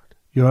fighter.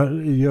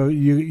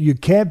 You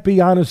can't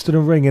be honest in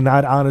the ring and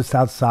not honest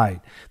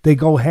outside. They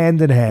go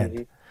hand in hand.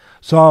 Mm-hmm.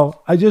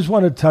 So I just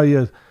want to tell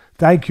you,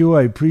 thank you.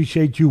 I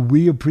appreciate you.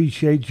 We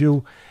appreciate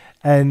you,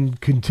 and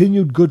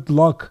continued good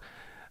luck.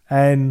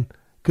 And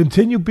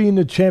continue being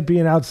the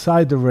champion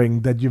outside the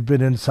ring that you've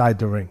been inside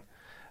the ring.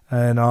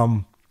 And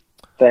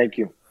thank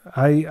you.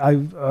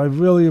 I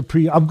really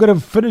appreciate. I'm going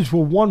to finish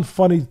with one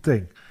funny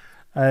thing,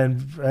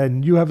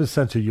 and you have a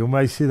sense of humor.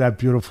 I see that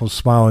beautiful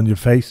smile on your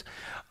face.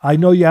 I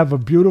know you have a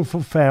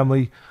beautiful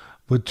family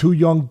with 2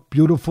 young,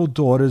 beautiful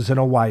daughters and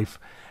a wife.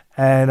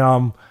 And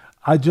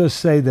I just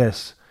say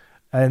this,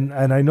 and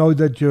I know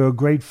that you're a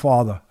great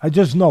father. I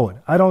just know it.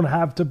 I don't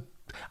have to.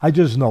 I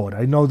just know it.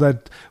 I know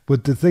that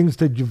with the things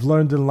that you've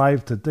learned in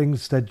life, the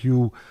things that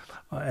you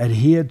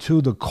adhere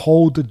to, the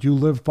code that you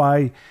live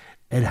by,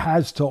 it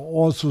has to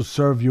also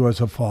serve you as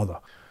a father.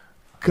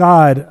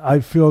 God,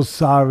 I feel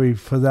sorry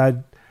for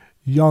that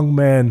young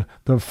man,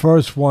 the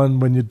first one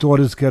when your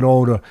daughters get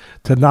older,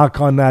 to knock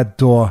on that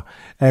door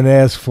and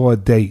ask for a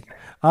date.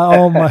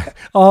 I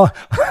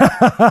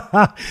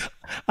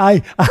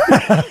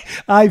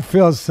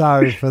feel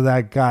sorry for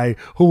that guy,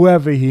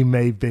 whoever he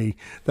may be.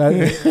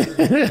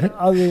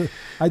 I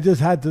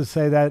just had to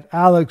say that.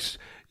 Alex,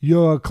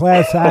 you're a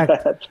class act.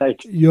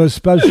 You're a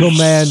special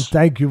man.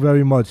 Thank you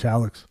very much,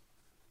 Alex.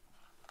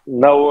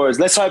 No worries.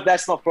 Let's hope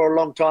that's not for a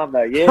long time,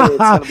 though. Yeah, it's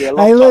going to be a long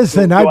time. Hey,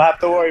 listen, you'll have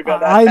to worry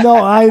about that. I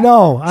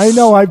know.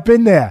 I've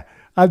been there.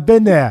 I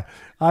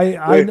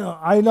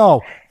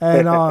know.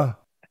 And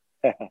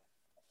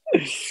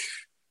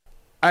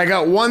I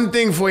got one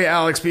thing for you,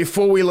 Alex,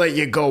 before we let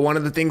you go. One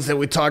of the things that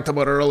we talked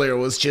about earlier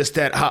was just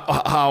that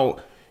how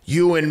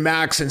you and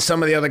Max and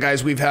some of the other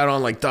guys we've had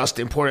on, like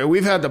Dustin Poirier,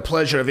 we've had the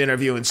pleasure of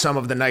interviewing some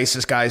of the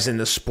nicest guys in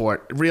the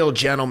sport, real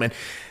gentlemen.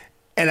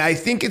 And I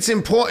think it's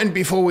important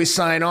before we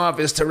sign off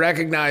is to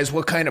recognize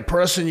what kind of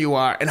person you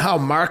are and how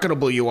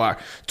marketable you are.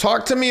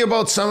 Talk to me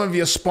about some of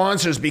your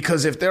sponsors,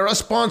 because if there are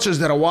sponsors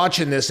that are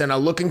watching this and are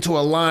looking to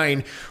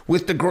align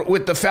with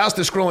the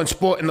fastest growing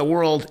sport in the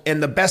world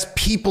and the best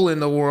people in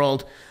the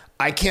world,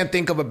 I can't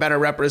think of a better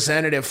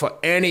representative for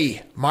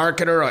any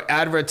marketer or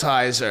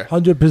advertiser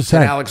 100%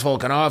 than Alex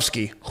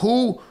Volkanovski.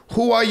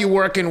 Who are you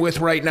working with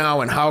right now,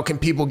 and how can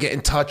people get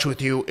in touch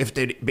with you if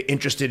they'd be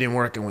interested in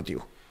working with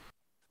you?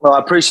 Well, I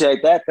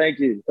appreciate that. Thank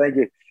you.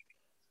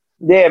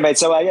 Yeah, mate.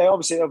 So,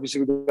 obviously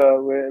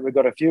we've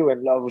got a few,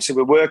 and obviously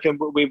we're working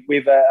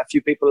with a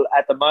few people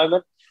at the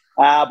moment.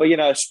 But,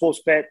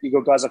 Sportsbet, you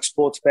got guys like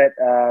Sportsbet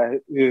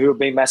who have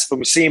been massive for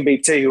me.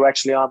 CMBT, who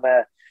actually I'm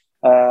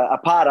a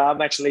part of.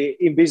 I'm actually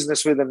in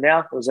business with them now.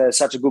 It was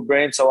such a good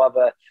brand, so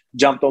I've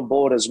jumped on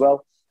board as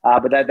well.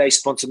 But they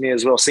sponsor me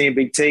as well,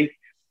 CMBT.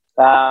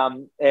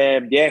 And,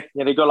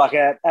 they've got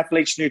like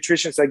Athletes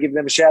Nutrition, so I give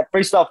them a shout.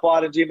 Freestyle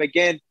Fighting Gym,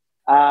 again.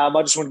 I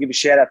just want to give a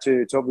shout out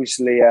to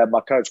obviously my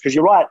coach, because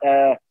you're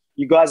right.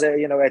 You guys are,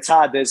 it's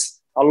hard. There's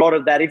a lot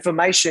of that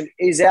information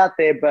is out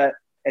there, but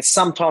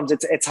sometimes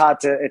it's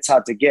hard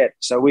to get.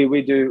 So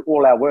we do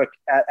all our work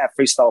at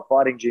Freestyle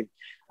Fighting Gym.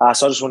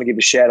 So I just want to give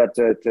a shout out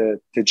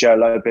to Joe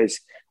Lopez,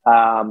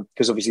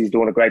 because obviously he's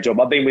doing a great job.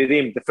 I've been with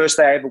him. The first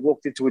day I ever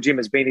walked into a gym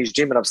has been his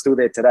gym, and I'm still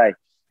there today.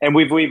 And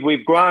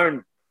we've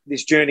grown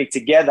this journey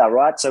together,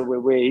 right? So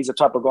he's the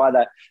type of guy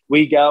that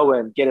we go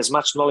and get as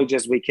much knowledge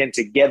as we can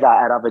together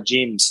at other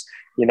gyms,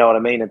 you know what I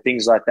mean, and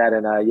things like that.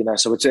 And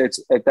so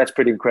that's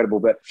pretty incredible.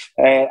 But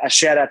a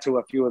shout out to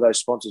a few of those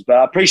sponsors. But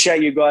I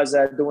appreciate you guys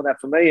doing that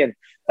for me, and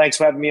thanks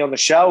for having me on the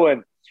show.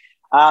 And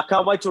I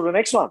can't wait till the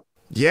next one.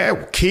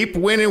 Yeah, keep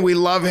winning. We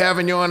love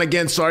having you on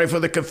again. Sorry for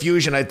the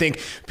confusion. I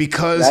think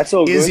because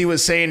Izzy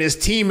was saying his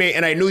teammate,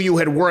 and I knew you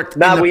had worked in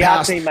the past. We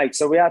are teammates.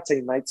 So we are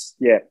teammates.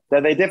 Yeah,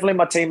 they're definitely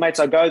my teammates.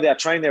 I go there. I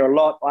train there a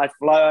lot. I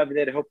fly over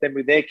there to help them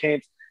with their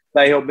camps.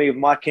 They help me with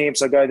my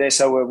camps. I go there.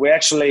 So we're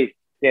actually,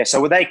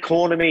 so they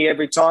corner me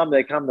every time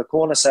they come to the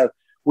corner. So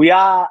we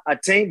are a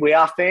team. We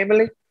are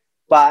family.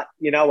 But,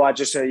 I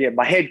just,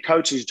 my head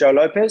coach is Joe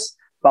Lopez,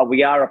 but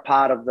we are a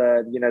part of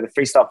the, the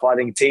freestyle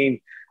fighting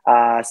team.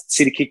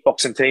 City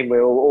kickboxing team.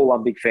 We're all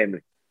one big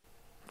family.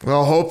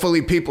 Well,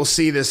 hopefully people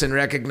see this and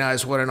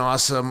recognize what an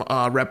awesome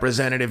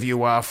representative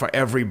you are for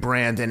every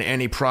brand and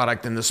any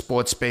product in the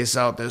sports space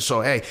out there.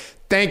 So, hey,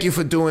 thank you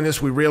for doing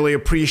this. We really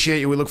appreciate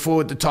you. We look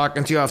forward to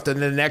talking to you after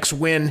the next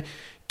win.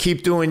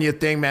 Keep doing your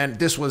thing, man.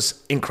 This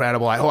was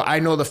incredible. I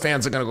know the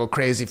fans are going to go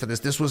crazy for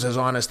this. This was as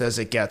honest as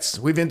it gets.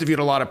 We've interviewed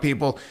a lot of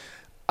people.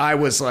 I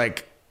was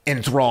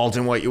enthralled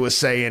in what you were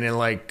saying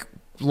and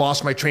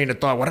lost my train of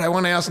thought. What did I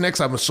want to ask next?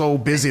 I'm so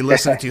busy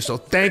listening to you. So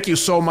thank you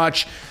so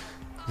much.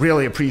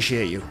 Really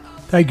appreciate you.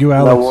 Thank you,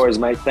 Alex. No worries,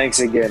 mate. Thanks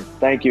again.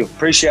 Thank you.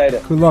 Appreciate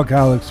it. Good luck,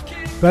 Alex.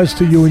 Best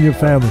to you and your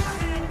family.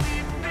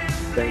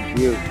 Thank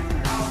you.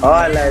 All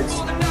right,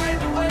 lads.